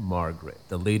wooed Margaret,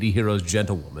 the Lady Hero's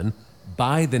gentlewoman,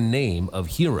 by the name of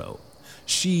Hero.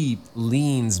 She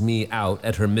leans me out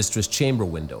at her mistress' chamber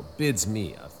window, bids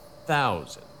me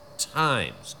 1,000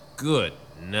 times good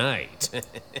night.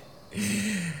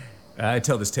 I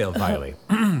tell this tale vilely.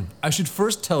 I should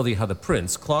first tell thee how the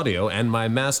prince, Claudio, and my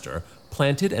master,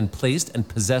 planted and placed and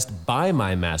possessed by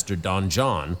my master, Don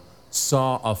John,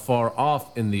 saw afar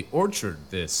off in the orchard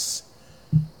this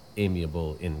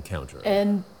amiable encounter.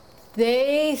 And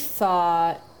they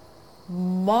thought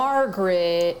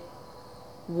Margaret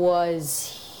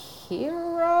was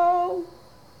Hero?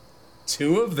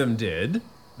 2 of them did,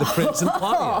 the prince and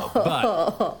Claudio,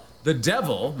 but the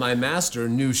devil, my master,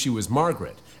 knew she was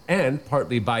Margaret, and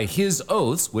partly by his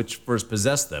oaths, which first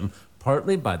possessed them,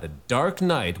 partly by the dark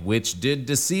night which did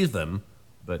deceive them,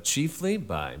 but chiefly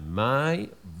by my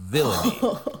villainy,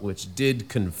 which did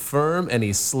confirm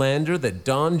any slander that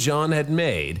Don John had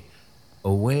made,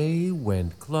 away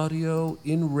went Claudio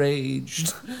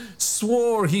enraged,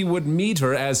 swore he would meet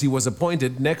her as he was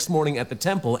appointed next morning at the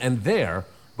temple, and there,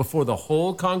 before the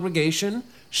whole congregation,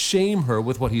 shame her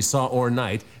with what he saw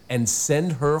o'ernight, and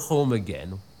send her home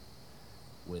again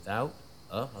without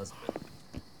a husband.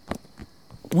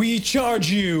 We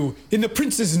charge you in the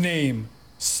prince's name.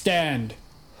 Stand.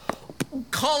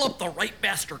 Call up the right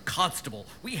master constable.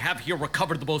 We have here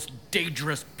recovered the most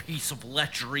dangerous piece of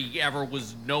lechery ever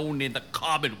was known in the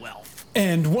Commonwealth.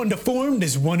 And one deformed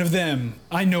is one of them.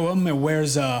 I know him and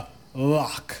wears a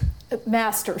lock.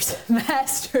 Masters.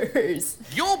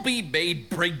 You'll be made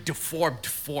bring deformed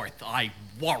forth, I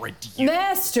warrant you.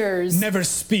 Masters! Never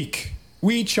speak.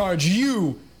 We charge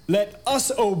you. Let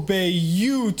us obey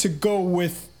you to go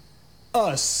with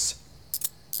us.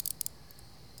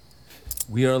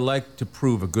 We are like to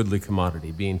prove a goodly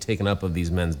commodity being taken up of these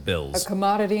men's bills. A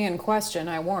commodity in question,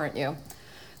 I warrant you.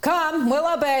 Come,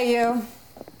 we'll obey you.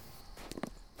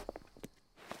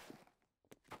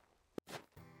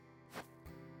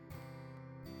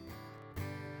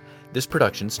 This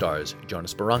production stars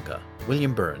Jonas Barranca,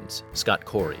 William Burns, Scott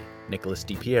Corey, Nicholas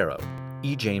DiPiero,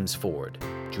 E. James Ford,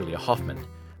 Julia Hoffman,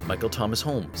 Michael Thomas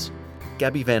Holmes,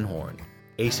 Gabby Van Horn,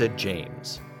 Asa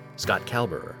James, Scott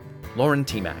Kalberer, Lauren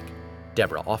Timack,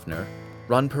 Deborah Offner,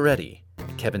 Ron Peretti,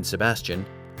 Kevin Sebastian,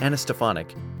 Anna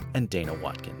Stefanik, and Dana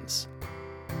Watkins.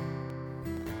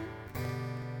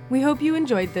 We hope you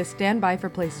enjoyed this Stand By for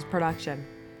Places production.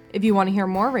 If you want to hear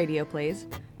more radio plays,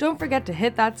 don't forget to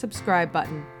hit that subscribe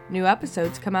button. New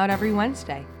episodes come out every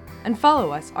Wednesday. And follow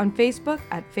us on Facebook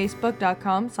at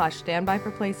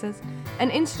facebook.com/standbyforplaces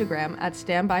and Instagram at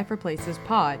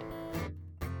standbyforplacespod.